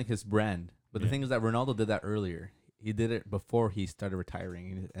of selling his brand. But the Yeah. thing is that Ronaldo did that earlier. He did it before he started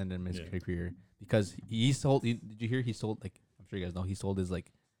retiring and then his Yeah. career because he sold. Did you hear he sold like I'm sure you guys know he sold his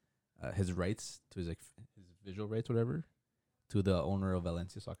like his rights to his like his visual rights whatever to the owner of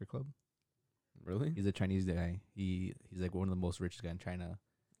Valencia Soccer Club. Really? He's a Chinese guy. He's like one of the most richest guy in China.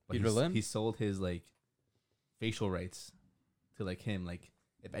 But Peter Lim? he sold his like facial rights to like him. Like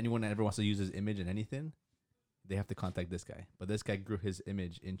if anyone ever wants to use his image in anything, they have to contact this guy. But this guy grew his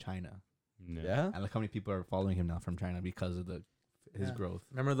image in China, Yeah. Yeah. and look how many people are following him now from China because of his Yeah. growth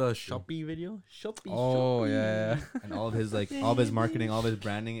Remember the Shopee video? Shopee. Oh, Shopee. yeah. and all of his like all of his marketing, all of his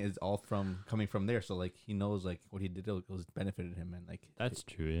branding is all coming from there. So like he knows like what he did it was benefited him, and like That's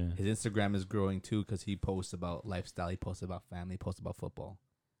true. Yeah. his Instagram is growing too because he posts about lifestyle, he posts about family, he posts about football.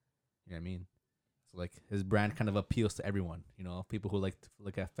 You know what I mean? So like his brand kind of appeals to everyone. You know, people who like to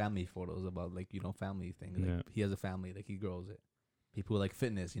look at family photos about like family things. Like Yeah. he has a family, like he grows it. People who like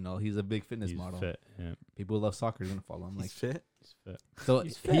fitness, he's a big fitness He's model. fit. Yeah. People who love soccer are gonna follow him. Like, He's fit. He's fit. so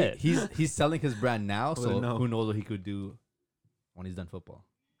he's fit. he's selling his brand now. I So wouldn't know. who knows what he could do when he's done football?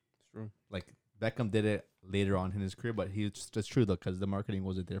 It's true. Like Beckham did it later on in his career, but that's true though, because the marketing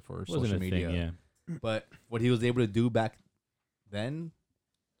wasn't there for Wasn't social a media. thing, yeah. But what he was able to do back then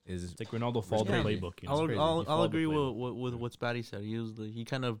is It's like Ronaldo followed the Yeah. playbook. You know? I'll crazy. I'll, He I'll followed the agree playbook. with what Spatty said. He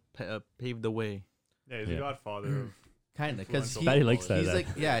kind of paved the way. Yeah, he's Yeah. the godfather of kind of because influential Daddy likes that. he's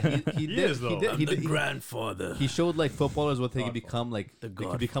like he He did is, though. grandfather. he showed like footballers what they could Godfather. become like The they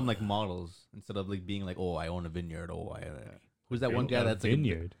could become like models instead of like being like, oh, I own a vineyard, who's that one Pirlo. guy that's like a-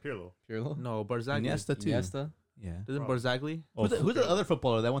 Vineyard. Pirlo. Pirlo, No, Barzagli. Iniesta too. Iniesta. Yeah. Isn't Bro. Barzagli? Oh, Who's the other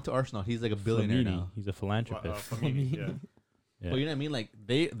footballer that went to Arsenal? He's like a billionaire Flamini. now. He's a philanthropist. Flamini, yeah. Yeah. But you know what I mean? Like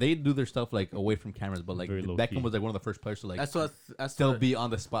they do their stuff like away from cameras, but like Very low Beckham key. was like one of the first players to like That's still what be on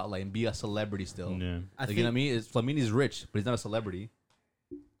the spotlight and be a celebrity still. Yeah. I Like, think. you know what I mean? Flamini's rich, but he's not a celebrity.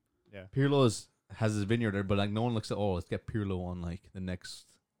 Yeah. Pirlo has his vineyard there, but like no one looks at, oh, let's get Pirlo on like the next.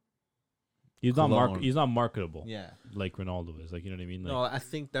 He's not Cologne. he's not marketable Yeah. like Ronaldo is. Like, you know what I mean? Like, No, I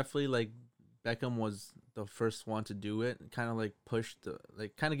think definitely like Beckham was the first one to do it. Kind of like push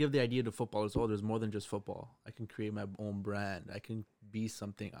kind of give the idea to footballers. Oh, there's more than just football. I can create my own brand. I can be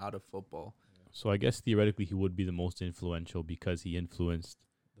something out of football. so I guess theoretically he would be the most influential because he influenced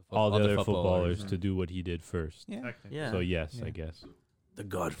The all the other other footballers yeah. to do what he did first. Yeah. Technically. Yeah. So yes, Yeah. I guess. The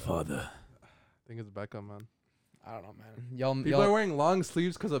Godfather. I think it's Beckham, man. I don't know, man. Y'all, People are wearing long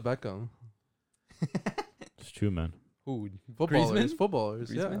sleeves because of Beckham. It's true, man. who? Footballers, Griezmann?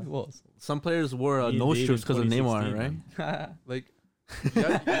 footballers, Griezmann? Who else? Some players wore Me and nose Dave strips in because of Neymar, 2016, right? man. Like,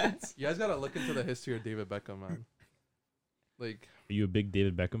 you guys gotta look into the history of David Beckham, man. Like, Are you a big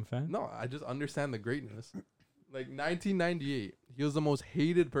David Beckham fan? no, I just understand the greatness. Like 1998, he was the most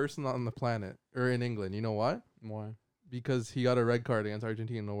hated person on the planet, or in England. You know why? Why? Because he got a red card against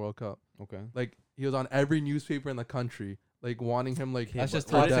Argentina in the World Cup. Okay. Like, he was on every newspaper in the country, like wanting him like. That's just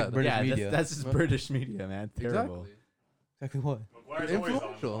dead. toxic British yeah, media. That's just What? British media, man. Terrible. Exactly. Exactly what? Maguire's always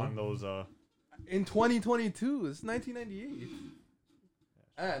Influential. on those. In 2022, it's 1998,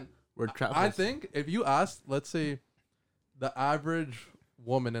 and We're I trapped. think if you ask, let's say, the average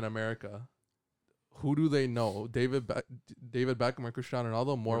woman in America, who do they know? David Beckham or Cristiano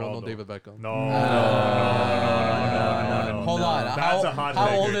Ronaldo? More will know Ronaldo. David Beckham. No. no. Hold on. That's a hot How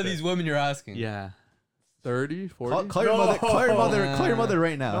take old right are there. these women you're asking? Yeah. 30, 40? Call your mother. Call your mother. Call your mother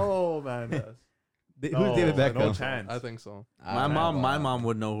right now. No, man. Who's David No Beckham? chance. I think so. My mom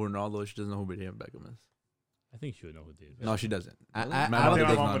would know who Ronaldo is. She doesn't know who David Beckham is. I think she would know who David Beckham No, she doesn't. I My don't mom think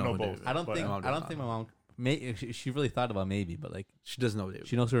does my not mom would know who both. David- I don't But think. my mom I don't does think not. my mom. She really thought about maybe, but like She doesn't know David.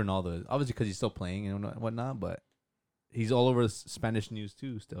 she knows who Ronaldo is. Obviously, because he's still playing and whatnot. But he's all over Spanish news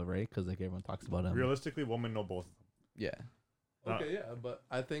too, still, right? Because like everyone talks about him. Realistically, women know both. Yeah. Okay, yeah, but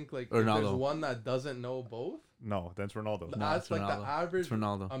I think like if there's Ronaldo. one that doesn't know both. No, that's Ronaldo. No, That's it's like Ronaldo. the average It's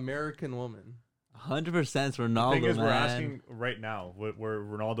Ronaldo. American woman. 100% Ronaldo. The thing is, man. we're asking right now where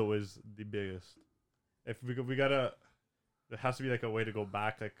Ronaldo is the biggest. If we gotta, there has to be like a way to go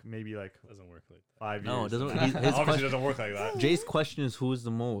back, like maybe like doesn't work like that. 5 years. No, it doesn't. Obviously, His it question, doesn't work like that. Jay's question is who's the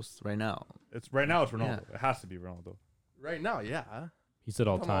most right now? It's right now. It's Ronaldo. It has to be Ronaldo. Right now, yeah. He said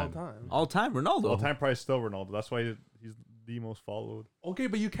all Come time. All time, Ronaldo. All time price still Ronaldo. That's why he's the most followed. Okay,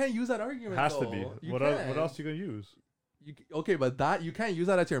 but you can't use that argument. It has to though. be. You What can't. else you gonna use? Okay, but that you can't use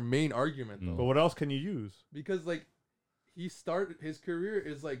that as your main argument though, Mm. But what else can you use? because like he started his career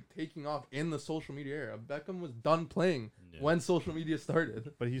is like taking off in the social media era. Beckham was done playing Yeah. when social media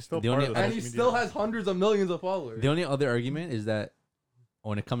started, But he's still The part only- of the and social he media. still has hundreds of millions of followers. The only other argument is that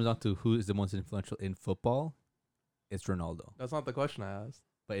when it comes down to who is the most influential in football, it's Ronaldo. That's not the question I asked.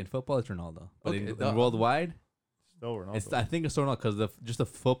 But in football, it's Ronaldo. But Okay, in duh. worldwide, Still Ronaldo. it's I think it's Ronaldo because just the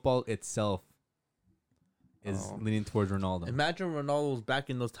football itself is Oh. leaning towards Ronaldo. Imagine Ronaldo was back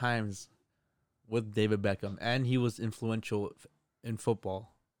in those times with David Beckham, and he was influential in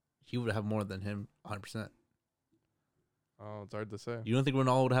football. He would have more than him, 100%. Oh, it's hard to say. You don't think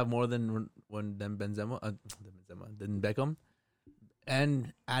Ronaldo would have more than Benzema, than Beckham?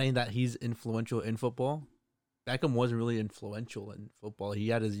 And adding that he's influential in football, Beckham wasn't really influential in football. He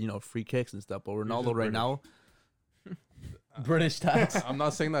had his free kicks and stuff. But Ronaldo just right British. now, British tax. I'm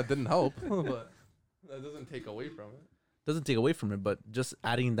not saying that didn't help, but that doesn't take away from it. doesn't take away from it, but just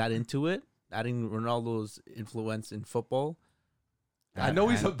adding that into it, adding Ronaldo's influence in football. I know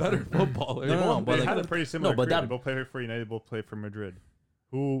he's a better footballer. No, They but had like, a pretty similar but career. that- They both played for United, both played for Madrid.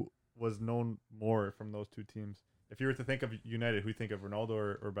 Who was known more from those two teams? If you were to think of United, who you think of, Ronaldo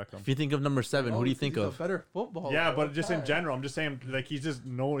or Beckham? if you think of number 7, who do you think he's of? a better footballer. Yeah, all but the just in time. general, I'm just saying, like he's just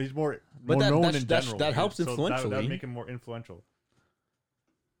known. He's more But known that in that's- general. that helps So that influentially. would make him more influential.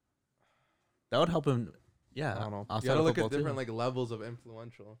 That would help him. Yeah, I don't know. You outside gotta of look at football, different too. like levels of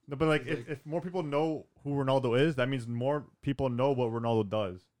influential. No, but like It's if more people know who Ronaldo is, that means more people know what Ronaldo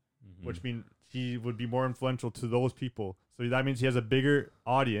does, Mhm. which means he would be more influential to those people. So that means he has a bigger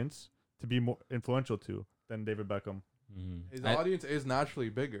audience to be more influential to than David Beckham. Mhm. His I- audience is naturally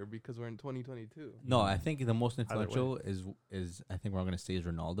bigger because we're in 2022. No, I think the most way. influential is I think we're gonna say is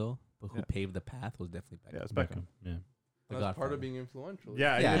Ronaldo, but who Yeah. paved the path was definitely Beckham. Yeah, it's Beckham. Yeah. The That's part Godfather. of being influential.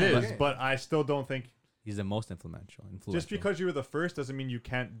 Yeah, Yeah, it but- is, but I still don't think He's the most influential. just because you were the first doesn't mean you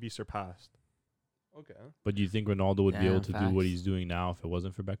can't be surpassed. Okay. But do you think Ronaldo would be Yeah, able to do what facts. he's doing now if it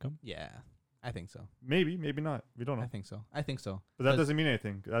wasn't for Beckham? Yeah, I think so. Maybe, maybe not. We don't I know. think so. I think so. But that 'Cause doesn't mean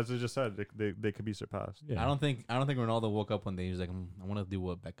anything. As I just said, they could be surpassed. Yeah. I don't think Ronaldo woke up one day. He was like, I want to do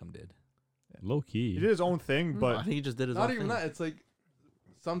what Beckham did. Low key. He did his own thing, I but think he just did his Not own even thing. that. It's like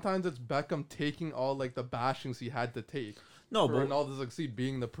sometimes it's Beckham taking all like the bashings he had to take No, for but Ronaldo to succeed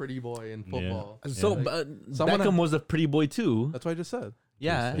being the pretty boy in Yeah. football. so Yeah. but Someone Beckham was a pretty boy too. That's what I just said.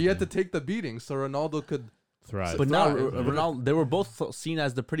 Yeah, He had to take the beating so Ronaldo could. thrive. but now thrive. Ronaldo, they were both seen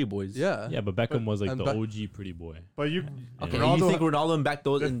as the pretty boys. Yeah. yeah, but Beckham was like and the Beck- OG pretty boy. but you Okay, Yeah. you Ronaldo- think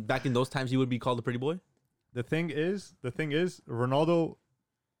Ronaldo the- back in those times he would be called the pretty boy? the thing is, Ronaldo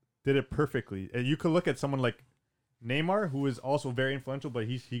did it perfectly. And you could look at someone like Neymar, who is also very influential, but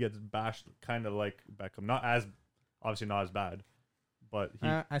he gets bashed kind of like Beckham. Obviously not as bad, but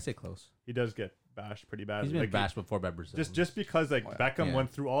I say close. he does get bashed pretty bad. He's been Like, bashed before by Brazil. Just because like Oh, yeah. Beckham Yeah. went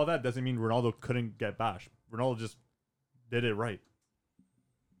through all that doesn't mean Ronaldo couldn't get bashed. Ronaldo just did it right.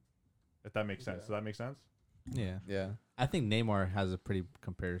 If that makes sense. Yeah. Does that make sense? yeah. Yeah. I think Neymar has a pretty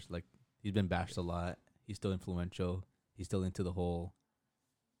comparison. Like he's been bashed a lot. He's still influential. He's still into the whole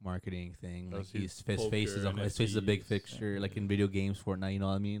marketing thing. Like Does his his face is poker, his face is a big NFTs, fixture. Like yeah. in video games, Fortnite. You know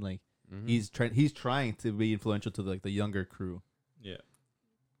what I mean? Like Mhm. he's trying to be influential to like the younger crew, Yeah.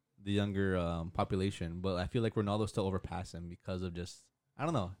 the younger population. But I feel like Ronaldo still overpassed him because of just I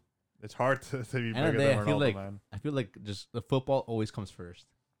don't know. It's hard to be End bigger of the day, than I feel Ronaldo, like- man. I feel like just the football always comes first.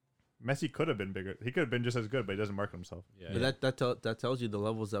 Messi could have been bigger. He could have been just as good, but he doesn't market himself. Yeah. But that tells you the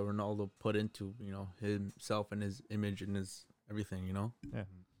levels that Ronaldo put into himself and his image and his everything. Yeah.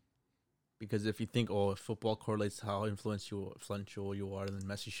 Because if you think, if football correlates to how influential you are, then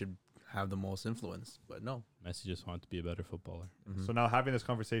Messi should have the most influence. But no. Messi just wanted to be a better footballer. Mhm. So now having this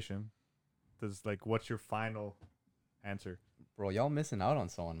conversation, what's your final answer? Bro, y'all missing out on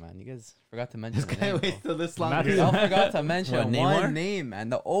someone, man. You guys forgot to mention. the Guy name, waits bro. till this long. Matthew- Y'all forgot to mention What, one Neymar? name, man.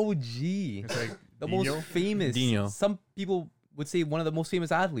 The OG, It's like the Dino? most famous. Dino. Some people would say one of the most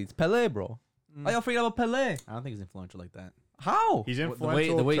famous athletes, Pele, bro. Mm. Why y'all forget about Pele? I don't think he's influential like that. How? He's the way-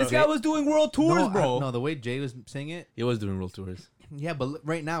 influential. the way to- This guy was doing world tours, bro. No, the way Jay was saying it. He was doing world tours. Yeah, but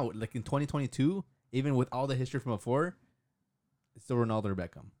right now, like in 2022, even with all the history from before, it's still Ronaldo or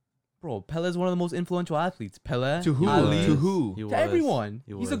Beckham. Bro, Pele's one of the most influential athletes. Pele, To who? Ali, To who? He to was. everyone.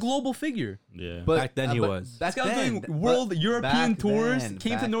 He He's a was. global figure. Yeah. But Back then he but was. This Back guy was then, doing world European back tours, then,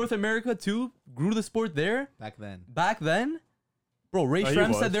 came to back- North America too, grew the sport there. back then. Back then, bro, Ray Oh, he Shrem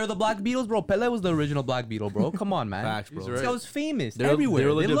was. said they're the Black Beatles, bro. Pele was the original Black Beatle, bro. Come on, man. Facts, He's bro. right. This guy was famous They were everywhere.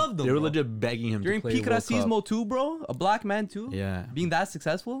 They legit, loved him. They were bro. legit begging him During to play peak World Cup. racismo too, bro. A black man too. Yeah, Being that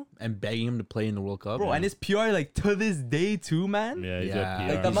successful, and begging him to play in the World Cup. bro, and his PR like to this day too, man. yeah, he's Yeah. got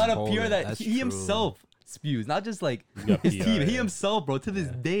PR. Like the He's amount of holding. PR that That's he true. himself spews, not just like He's got his PR, team, he yeah. himself, bro. To this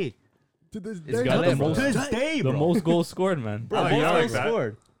Yeah. day, to this He's got the most, to this day, the bro. most goals scored, man. Bro, I like- most I like goals that.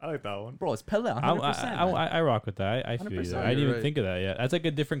 scored. I like that one. Bro, it's Pele, 100%. I rock with that. I feel you. 100%. There. I didn't You're even right. think of that yet. That's like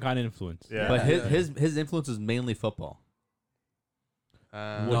a different kind of influence. Yeah. But Yeah. his influence is mainly football.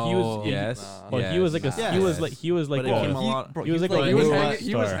 Well, he was- yes. Nah. Well, he was like a Yes. he was like But it bro, came a he- lot. bro, he was like like- a He was, real hanging, rock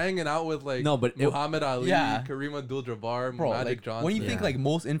he was star. hanging out with like No, but it- Muhammad Ali, Yeah. Kareem Abdul-Jabbar, Bro, Magic like Johnson. when you think Yeah. like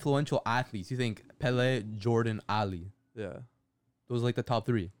most influential athletes, you think Pele, Jordan, Ali. yeah, Those are like the top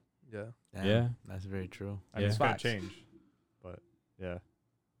three. yeah. Damn, Yeah. that's very true. I mean, Yeah. it's gonna Facts. change, but yeah.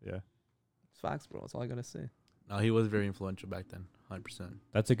 It's facts, bro. That's all I gotta say. No, he was very influential back then. 100%.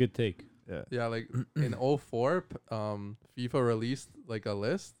 That's a good take. Yeah. Yeah, like in 04, FIFA released like a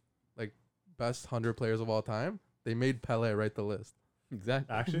list, like best 100 players of all time. They made Pele write the list.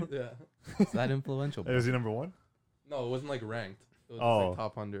 Exactly. Actually, Yeah. It's that influential, bro. is he number one? No, it wasn't like ranked. It was just, Oh. like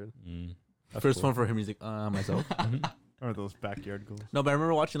top 100. Mm. That's First cool. one for him, he's like, myself. Remember those backyard goals? No, but I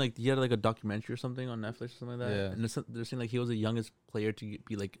remember watching he had like a documentary or something on Netflix or something like that. Yeah. And they're saying like he was the youngest player to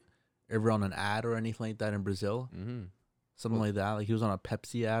be like ever on an ad or anything like that in Brazil. Mm-hmm. Something like that. Like he was on a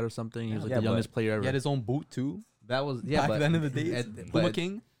Pepsi ad or something. He was like Yeah, the but youngest player ever. He had his own boot too. That was Back then in the days, at- Puma but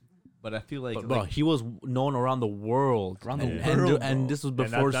King. But I feel like, But bro, he was known around the world. Around the and, world, and bro. this was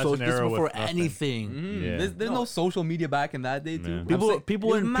that- before that's an this was era before with nothing. anything. Mhm. Yeah. There's no social media back in that day, too. Yeah. I'm People saying, people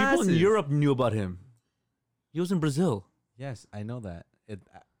he was in people in massive. Europe knew about him. He was in Brazil. yes, I know that.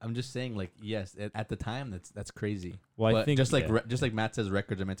 I'm just saying, like, yes, at the time, that's crazy. Well, I But think just like yeah. just like Matt says,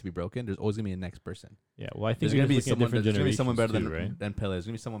 records are meant to be broken. There's always gonna be a next person. Yeah, well, I think There's you're gonna be just looking at someone. different There's gonna be someone better generations than too, than Pele. There's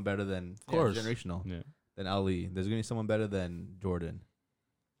gonna be someone better than, of course. generational right? Yeah. than Ali. There's gonna be someone better than Jordan.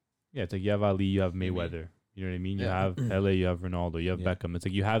 Yeah, it's like you have Ali, you have Maybe. Mayweather. You know what I mean? You Yeah. have Pele, you have Ronaldo, you have Yeah. Beckham. It's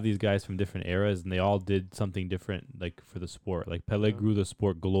like you have these guys from different eras, and they all did something different, like for the sport. Like Pele Yeah. grew the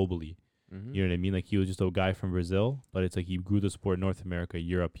sport globally. Mhm. You know what I mean? Like he was just a guy from Brazil, but it's like he grew the sport North America,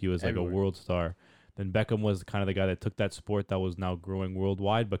 Europe. He was like Everywhere. a world star. Then Beckham was kind of the guy that took that sport that was now growing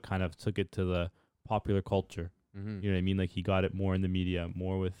worldwide, but kind of took it to the popular culture. Mhm. You know what I mean? Like he got it more in the media,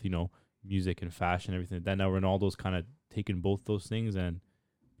 more with, music and fashion, everything. Then now Ronaldo's kind of taken both those things and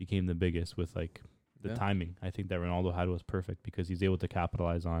became the biggest with like the Yeah. timing. I think that Ronaldo had was perfect because he's able to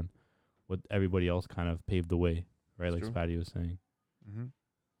capitalize on what everybody else kind of paved the way, right? That's Like true. Spatty was saying. Mm-hmm.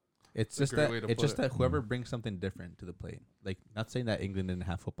 It's That's just a great that way to it's put just it. that whoever brings something different to the plate. Like, not saying that England didn't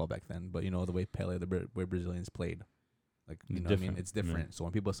have football back then, but the way Pele, way Brazilians played, like It's what I mean, different, it's yeah. different. So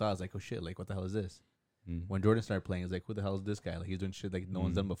when people saw it, it's like, oh shit, like what the hell is this? Mm. When Jordan started playing, it's like, who the hell is this guy? Like he's doing shit like no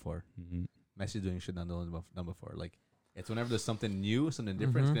one's Mm. done before. Mhm. Messi's doing shit that no one's done before. Like, it's whenever there's something new, something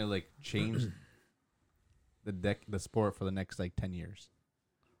different, Mhm. it's gonna like change the sport for the next like 10 years.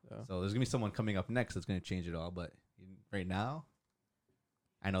 Yeah. So there's gonna be someone coming up next that's gonna change it all. But right now,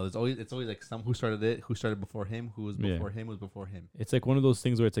 I know it's always like some who started it, who started before him, who was Yeah. before him, was before him. It's like one of those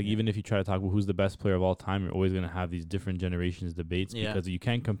things where it's like Yeah. even if you try to talk about who's the best player of all time, you're always gonna have these different generations debates Yeah. because you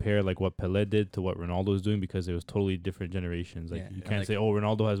can't compare like what Pelé did to what Ronaldo is doing because it was totally different generations. Like Yeah, you and, can't like, say, oh,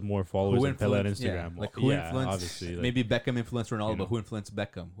 Ronaldo has more followers than Pelé on Instagram. Like Well, who yeah, influenced? obviously, like, Maybe Beckham influenced Ronaldo, you know. but who influenced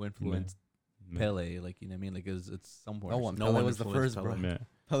Beckham? Who influenced yeah. Pele? Like, you know what I mean? Like it's somewhere. No one. No Pele one was the influenced first, bro. Pele. Yeah.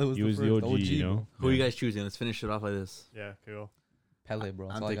 Pele was He the was first. the OG, you bro. know. Who are you Yeah. guys choosing? Let's finish it off like this. Yeah, cool. Pele, bro.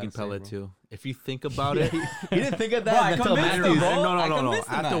 That's I'm all I taking gotta say, Pele bro. too. If you think about it, He didn't think of Bro, that I until convinced him, Matthews. bro. no, I no. convinced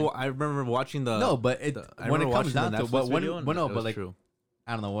him After that. I remember watching the No, but I when it remember comes watching down the to Netflix but when video and no, it but was like true.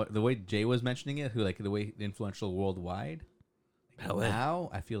 I don't know what the way Jay was mentioning it, who like the way influential worldwide. Pele. Now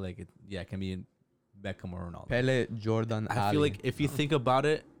I feel like it can be in Beckham or Ronaldo. Pele, Jordan, I Ali. feel like if you think about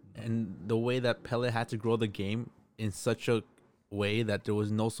it, and the way that Pele had to grow the game in such a way that there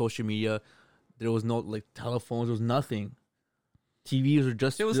was no social media, there was no like telephones, there was nothing. TVs were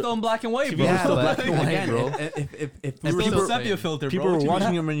just Shit was still in black and white, bro. Yeah, still but black and white, again, bro. if It's we still were- the sepia filter, people bro. were What you watching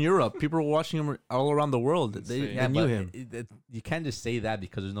mean? him in Europe. People were watching him all around the world. They Insane. knew but him. you can't just say that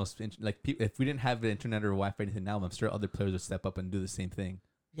because there's no if we didn't have the internet or Wi-Fi or anything now, I'm sure other players would step up and do the same thing.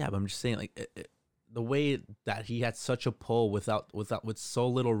 Yeah, but I'm just saying, like the way that he had such a pull with so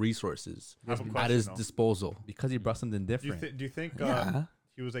little resources I have a at question, his though. disposal. Because he brought something Do you, different. do you think Yeah,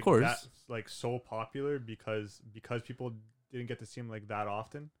 he was like course. that like so popular because people didn't get to see him like that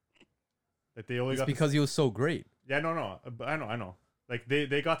often? Like they only It's got to because he was so great. yeah, no, but I know. Like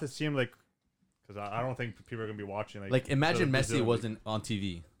they got to see him like because I don't think people are gonna be watching Like imagine the Messi Brazilian wasn't on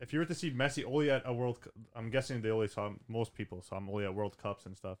TV. If you were to see Messi only at a World Cup, I'm guessing they only saw most people saw him only at World Cups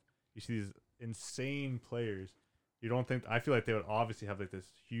and stuff. You see these insane players. You don't think? I feel like they would obviously have like this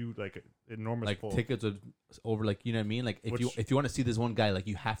huge, like enormous Like pull. tickets would over like you know what I mean. Like if Which- you want to see this one guy, like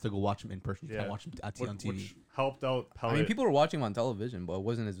you have to go watch him in person. You Yeah. can't watch him on TV. which helped out Pele. I mean, people were watching him on television, but it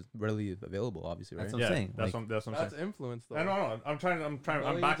wasn't as readily available, obviously, right? That's what yeah, I'm saying. that's Like, what I'm That's saying. influence, though. I know. I'm Millions I'm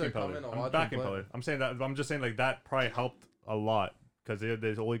are backing coming Pele. to I'm watch backing him play. Pele. I'm saying that. I'm just saying like that probably helped a lot because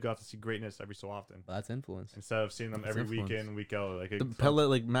they only got to see greatness every so often But that's influence. instead of seeing them That's every week influence. in week out. Like the Pele,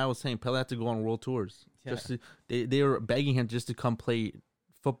 like Matt was saying, Pele had to go on world tours. Yeah. Just to, they were begging him just to come play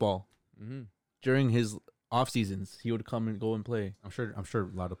football Mm-hmm. during his off seasons. He would come and go and play. I'm sure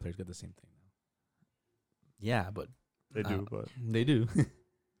a lot of players get the same thing. Yeah, but they do, but they do.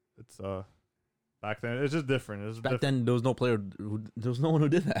 it's back then it's just different. It's Back different. then, there was no player. There was no one who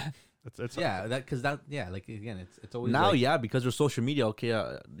did that. It's Yeah, like again, it's always Now, like, yeah, because there's social media. Okay,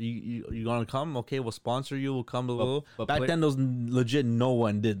 you gonna come? Okay, we'll sponsor you. We'll come. but Back then, there was legit no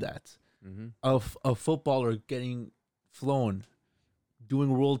one did that. Mm-hmm. Of a footballer getting flown, doing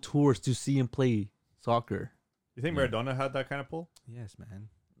world tours to see him play soccer. You think Yeah. Maradona had that kind of pull? yes, man.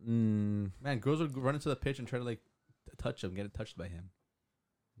 Mm, Girls would run into the pitch and try to like touch him, get it touched by him.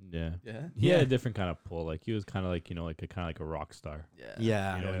 Yeah. Yeah. He had Yeah. a different kind of pull. Like he was kind of like like a rock star. Yeah.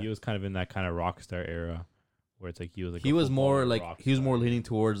 yeah. You know, he was kind of in that kind of rock star era where it's like he was like He a was more footballer like rock he was more star. leaning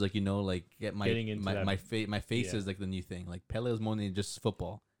towards like like get my Getting into that- my face yeah. is like the new thing. Like Pele is more than just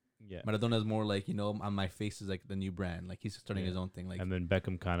football. Yeah. Maradona is more like on my face is like the new brand. Like he's starting Yeah. his own thing. Like And then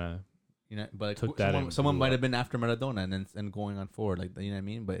Beckham kind of You know, but Took that and someone blew might up. have been after Maradona and going on forward, like you know what I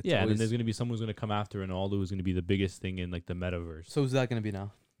mean. But it's Yeah, and then always, there's gonna be someone who's gonna come after Ronaldo who's gonna be the biggest thing in like the metaverse. So who's that gonna be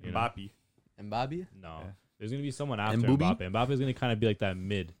now? You know? Mbappe. Mbappe? No, Yeah. there's gonna be someone after Mbappe? Mbappe. Mbappe's gonna kind of be like that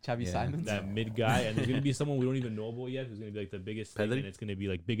mid, Xavi Yeah. Simons? that mid guy, and there's gonna be someone we don't even know about yet who's gonna be like the biggest thing, Pedri? and it's gonna be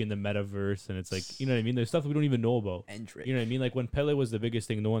like big in the metaverse, and it's like you know what I mean. There's stuff we don't even know about. Endrick. You know what I mean? Like when Pele was the biggest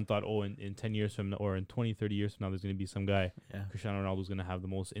thing, no one thought, oh, in 10 years from now, or in 20, 30 years from now, there's gonna be some guy, Yeah. Cristiano Ronaldo's gonna have the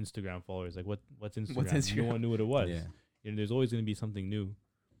most Instagram followers. Like what's Instagram? No Instagram? one knew what it was. yeah. You know, there's always gonna be something new,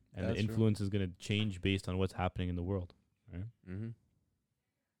 and That's the true. influence is gonna change based on what's happening in the world. Mm-hmm.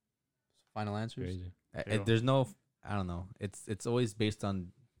 Final answers? Crazy. There's no, I don't know. It's always based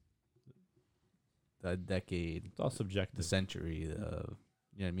on the decade, It's all the subjective. century. You know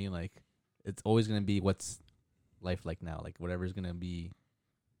what I mean? Like it's always gonna be what's life like now. Like whatever's gonna be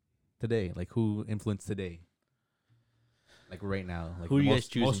today. Like who influenced today. Like right now. Like Who the you guys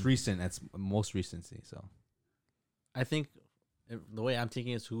most choosing? recent. That's most recency. So I think the way I'm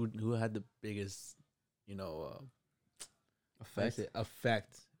thinking is who had the biggest, you know, effect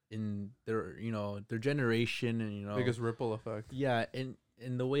in their their generation, and Biggest ripple effect. yeah, and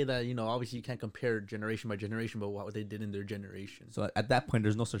in the way that obviously you can't compare generation by generation, but what they did in their generation. So at that point,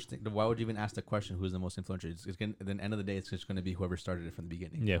 there's no such thing. Why would you even ask the question? Who's the most influential? It's gonna, at the end of the day, it's just going to be whoever started it from the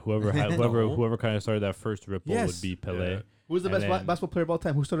beginning. Yeah, whoever had, whoever No. whoever kind of started that first ripple Yes. would be Pele. Yeah. Who's the And best then- basketball player of all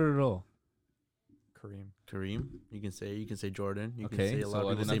time? Who started it all? Kareem. Kareem, you can say Jordan. You Okay, can say a lot so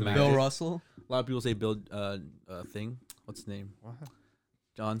of people then say nothing- Magic. Bill Russell? A lot of people say Bill thing. What's his name? What?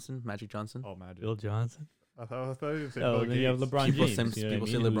 Johnson, Magic Johnson. Oh, Magic. Bill Johnson. I thought you were going to say Oh, Bill and then you have Gates. LeBron People James. say- you know people what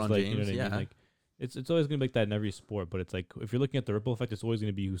I say mean? Who's LeBron like, you know James, what I mean? yeah. Like, it's always gonna be like that in every sport, but it's like if you're looking at the ripple effect, it's always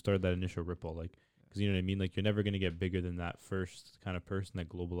gonna be who started that initial ripple, like because you know what I mean. Like you're never gonna get bigger than that first kind of person that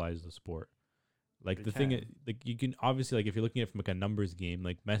globalized the sport. Like You the thing, can. like you can obviously like if you're looking at it from like a numbers game,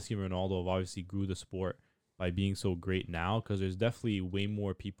 like Messi and Ronaldo have obviously grew the sport by being so great now because there's definitely way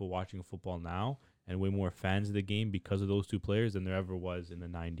more people watching football now and way more fans of the game because of those two players than there ever was in the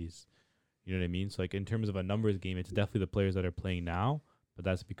 90s. You know what I mean? So like in terms of a numbers game, it's definitely the players that are playing now, but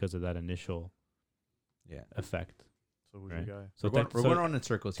that's because of that initial Yeah. effect. So who's Right. your guy? So, we're tech- going so around in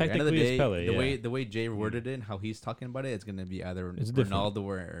circles here. End of the technically it's day, Pele, the yeah. way Jay worded it and how he's talking about it, it's gonna be either It's different. Ronaldo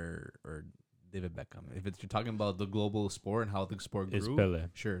or David Beckham. If it's you're talking about the global sport and how the sport grew, It's Pele.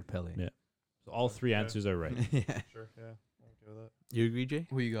 sure, Pele. Yeah. So all three Okay. answers are right. yeah. Sure, yeah. I'm okay with that. You agree, Jay?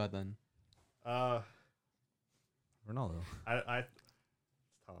 Who you got then? Ronaldo. It's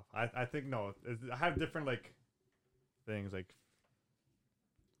tough. I think no. I have different like things like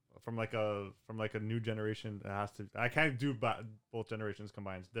from like a new generation. It has to. I can't do both generations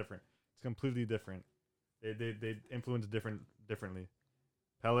combined. It's different. It's completely different. They influence differently.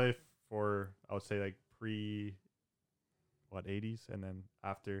 Pele for I would say like pre 80s, and then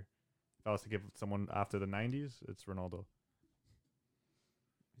after. If I was to give someone after the 90s, it's Ronaldo.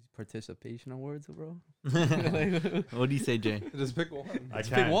 Participation awards, bro? What do you say, Jay? Just pick one. I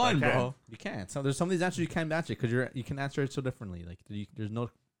Pick can't. one, I can't. bro. You can't. So there's some of these answers you can't answer because you can answer it so differently. Like there's no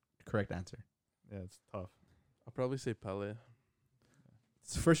correct answer. Yeah, it's tough. I'll probably say Pele.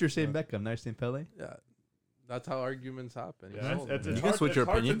 So first you're saying Beckham, now you're saying Pele. Yeah. That's how arguments happen. Yeah, it's You can hard, switch it's your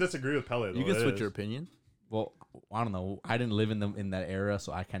hard opinion. to disagree with Pele. Though. You can It switch is. your opinion. Well, I don't know. I didn't live in that era,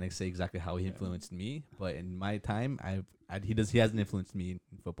 so I can't say exactly how he Yeah. influenced me. But in my time, he hasn't influenced me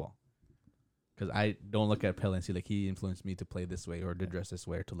in football. Because I don't look at Pele and see like he influenced me to play this way or to dress this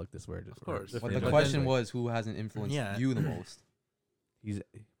way or to look this way. Of course. But Different the But question then- was, who hasn't influenced Yeah. you the most? He's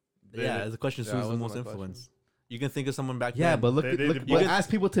Yeah, the question is Yeah, who's that the wasn't most my question. influence. You can think of someone back yeah, then. but look, They- look. they- But you ask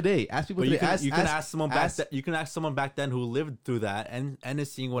people today. Ask people But today. you can ask someone back. ask- You can ask someone back then who lived through that and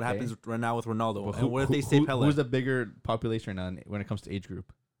is seeing what Okay. happens right now with Ronaldo. But And what if they say Pele? Who's the bigger population right now when it comes to age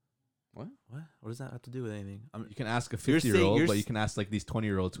group? What? What does that have to do with anything? You can ask a You're saying- 50-year-old, you're but s- you can ask like these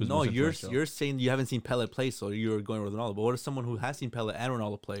 20-year-olds who's No, most you're influential. saying you haven't seen Pele play, so you're going with Ronaldo. But what if someone who has seen Pele and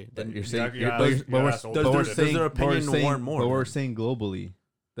Ronaldo play? Then You're saying, Yeah, you're- yeah, but you you're- but gotta we're- ask but older we're kids. Does saying- their but we're opinion saying- warrant more? But we're saying globally,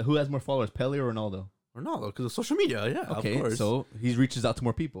 who has more followers, Pele or Ronaldo? Ronaldo, because of social media, yeah, Okay, of course. so he reaches out to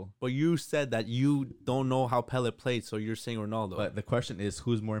more people. But you said that you don't know how Pele played, so you're saying Ronaldo. But the question is,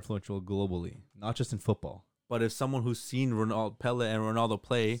 who's more influential globally, not just in football? But if someone who's seen Pele and Ronaldo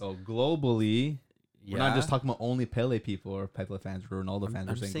play, So globally, yeah, we're not just talking about only Pele people or Pele fans or Ronaldo I'm, fans.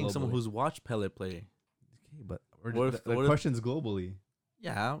 I'm We're saying saying globally. someone who's watched Pele play. Okay, but we're What just, if- the what if- question's globally.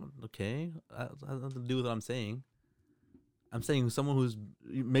 Yeah, okay. That has nothing to do with what I'm saying. I'm saying someone who's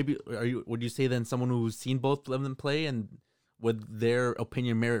maybe. Would you say then someone who's seen both of them play and would their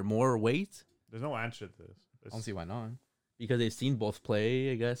opinion merit more weight There's no answer to this. I don't see why not. because they've seen both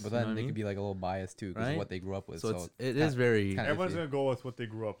play? I guess. But you know then what I they mean? could be like a little biased too because Right? of what they grew up with. So So, it is very. kinda- Everyone's iffy. gonna go with what they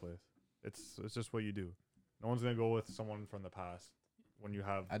grew up with. It's just what you do. No one's gonna go with someone from the past when you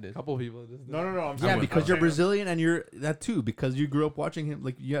have. I did. A couple people just did. No. I'm Yeah, saying- because I'm you're saying- Brazilian and you're that too. Because you grew up watching him.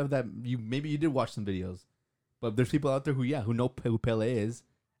 Like you have that. You maybe you did watch some videos, but there's people out there who know who Pele is,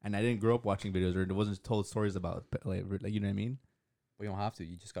 and I didn't grow up watching videos or it wasn't told stories about Pele. Like you know what I mean? But you don't have to.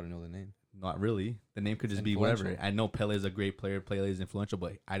 You just got to know the name. Not really. The name could just be whatever. Influential. I know Pele is a great player. Pele is influential,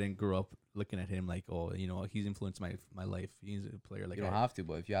 but I didn't grow up looking at him like, oh, you know, he's influenced my life. He's a player. Like You don't have to,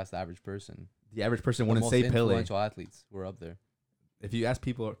 but if you ask the average person, the average person the wouldn't most say Pele. influential athletes were up there. If you ask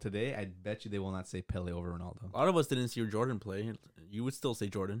people today, I bet you they will not say Pele over Ronaldo A lot of us didn't see Jordan play. You would still say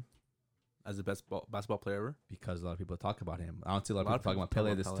Jordan as the best basketball player ever. because a lot of people talk about him. I don't see a lot of people talking about Pele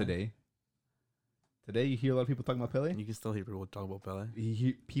talk this about Pele. today. Today, you hear a lot of people talking about Pele. You can still hear people talk about Pele. You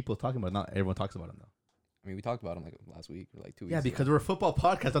hear people talking about it. Not everyone talks about him though. I mean, we talked about him like last week or like 2 weeks. Yeah, ago. because we're a football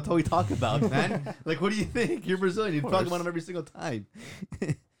podcast. That's all we talk about, man. Like, what do you think? You're Brazilian. You talk course. about him every single time.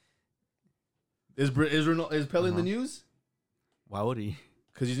 is Pele in the news? Why would he?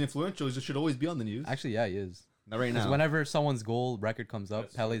 Because he's influential. He should always be on the news. Actually, yeah, he is. Not right 'Cause now. whenever someone's goal record comes up,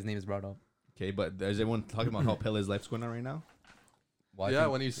 That's Pele's name is brought up. Okay, but is everyone talking about how Pele's life's going on right now? Well, I Yeah,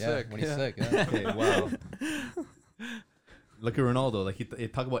 think- when he's yeah, sick. When he's Yeah. sick, yeah. Okay, wow. Look at Ronaldo. Like he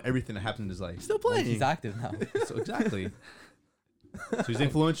talk about everything that happened in his life. Still Well, playing. he's active now. So exactly. So he's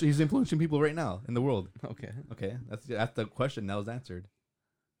influential. He's influencing people right now in the world. Okay. Okay, that's the question that was answered.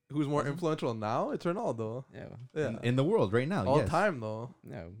 Who's more influential now? It's Ronaldo. Yeah. Yeah. In the world right now. All yes. time though.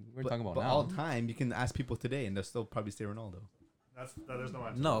 Yeah. We're But, talking about but now. all time, you can ask people today, and they'll still probably say Ronaldo. There's no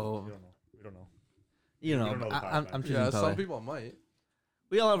answer. No. We don't know. You know, don't know the I'm past, man. choosing Yeah, Pele. some people might.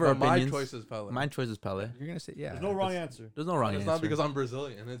 We all have our But my opinions. choice is Pele. My choice is Pele. You're gonna say yeah. There's no wrong that's- answer. There's no wrong It's answer. not because I'm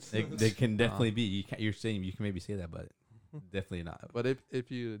Brazilian. It's They can definitely be. You're saying you can maybe say that, but definitely not. But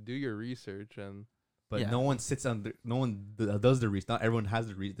if you do your research and But Yeah. no one sits on. No one does the research. Not everyone has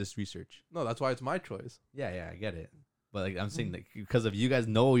this research. no, that's why it's my choice. Yeah, I get it. But like I'm saying, like because of you guys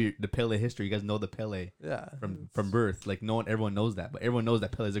know the Pele history, you guys know the Pele Yeah. from birth. Like everyone knows that, but everyone knows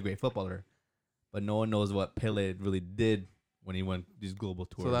that Pele is a great footballer, but no one knows what Pele really did when he went these global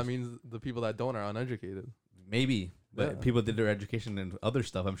tours. So that means the people that don't are uneducated. maybe, but Yeah. people did their education and other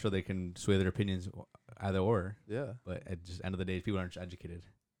stuff. I'm sure they can sway their opinions either or. Yeah. But at just end of the day, people aren't educated.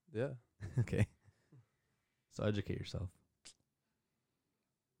 Yeah. Okay, so educate yourself.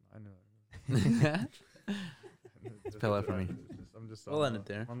 I know. It's Pele for me. I'm just. We'll end it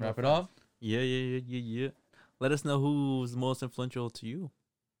there. I'm Wrap not it off. Yeah. Let us know who's most influential to you.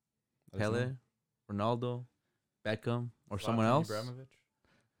 Let us Pele, know. Ronaldo, Beckham, or Zlatan someone else. Ibrahimovic.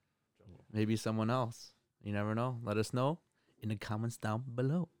 Maybe someone else. You never know. Let us know in the comments down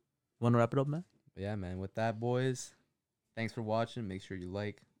below. Want to wrap it up, man? But yeah, man. With that, boys, thanks for watching. Make sure you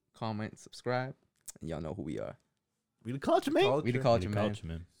like, comment, subscribe. And y'all know who we are. We the culture, man. We the culture, man. Culture,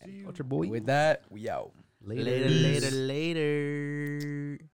 man. Culture boy. With that, we out. Later.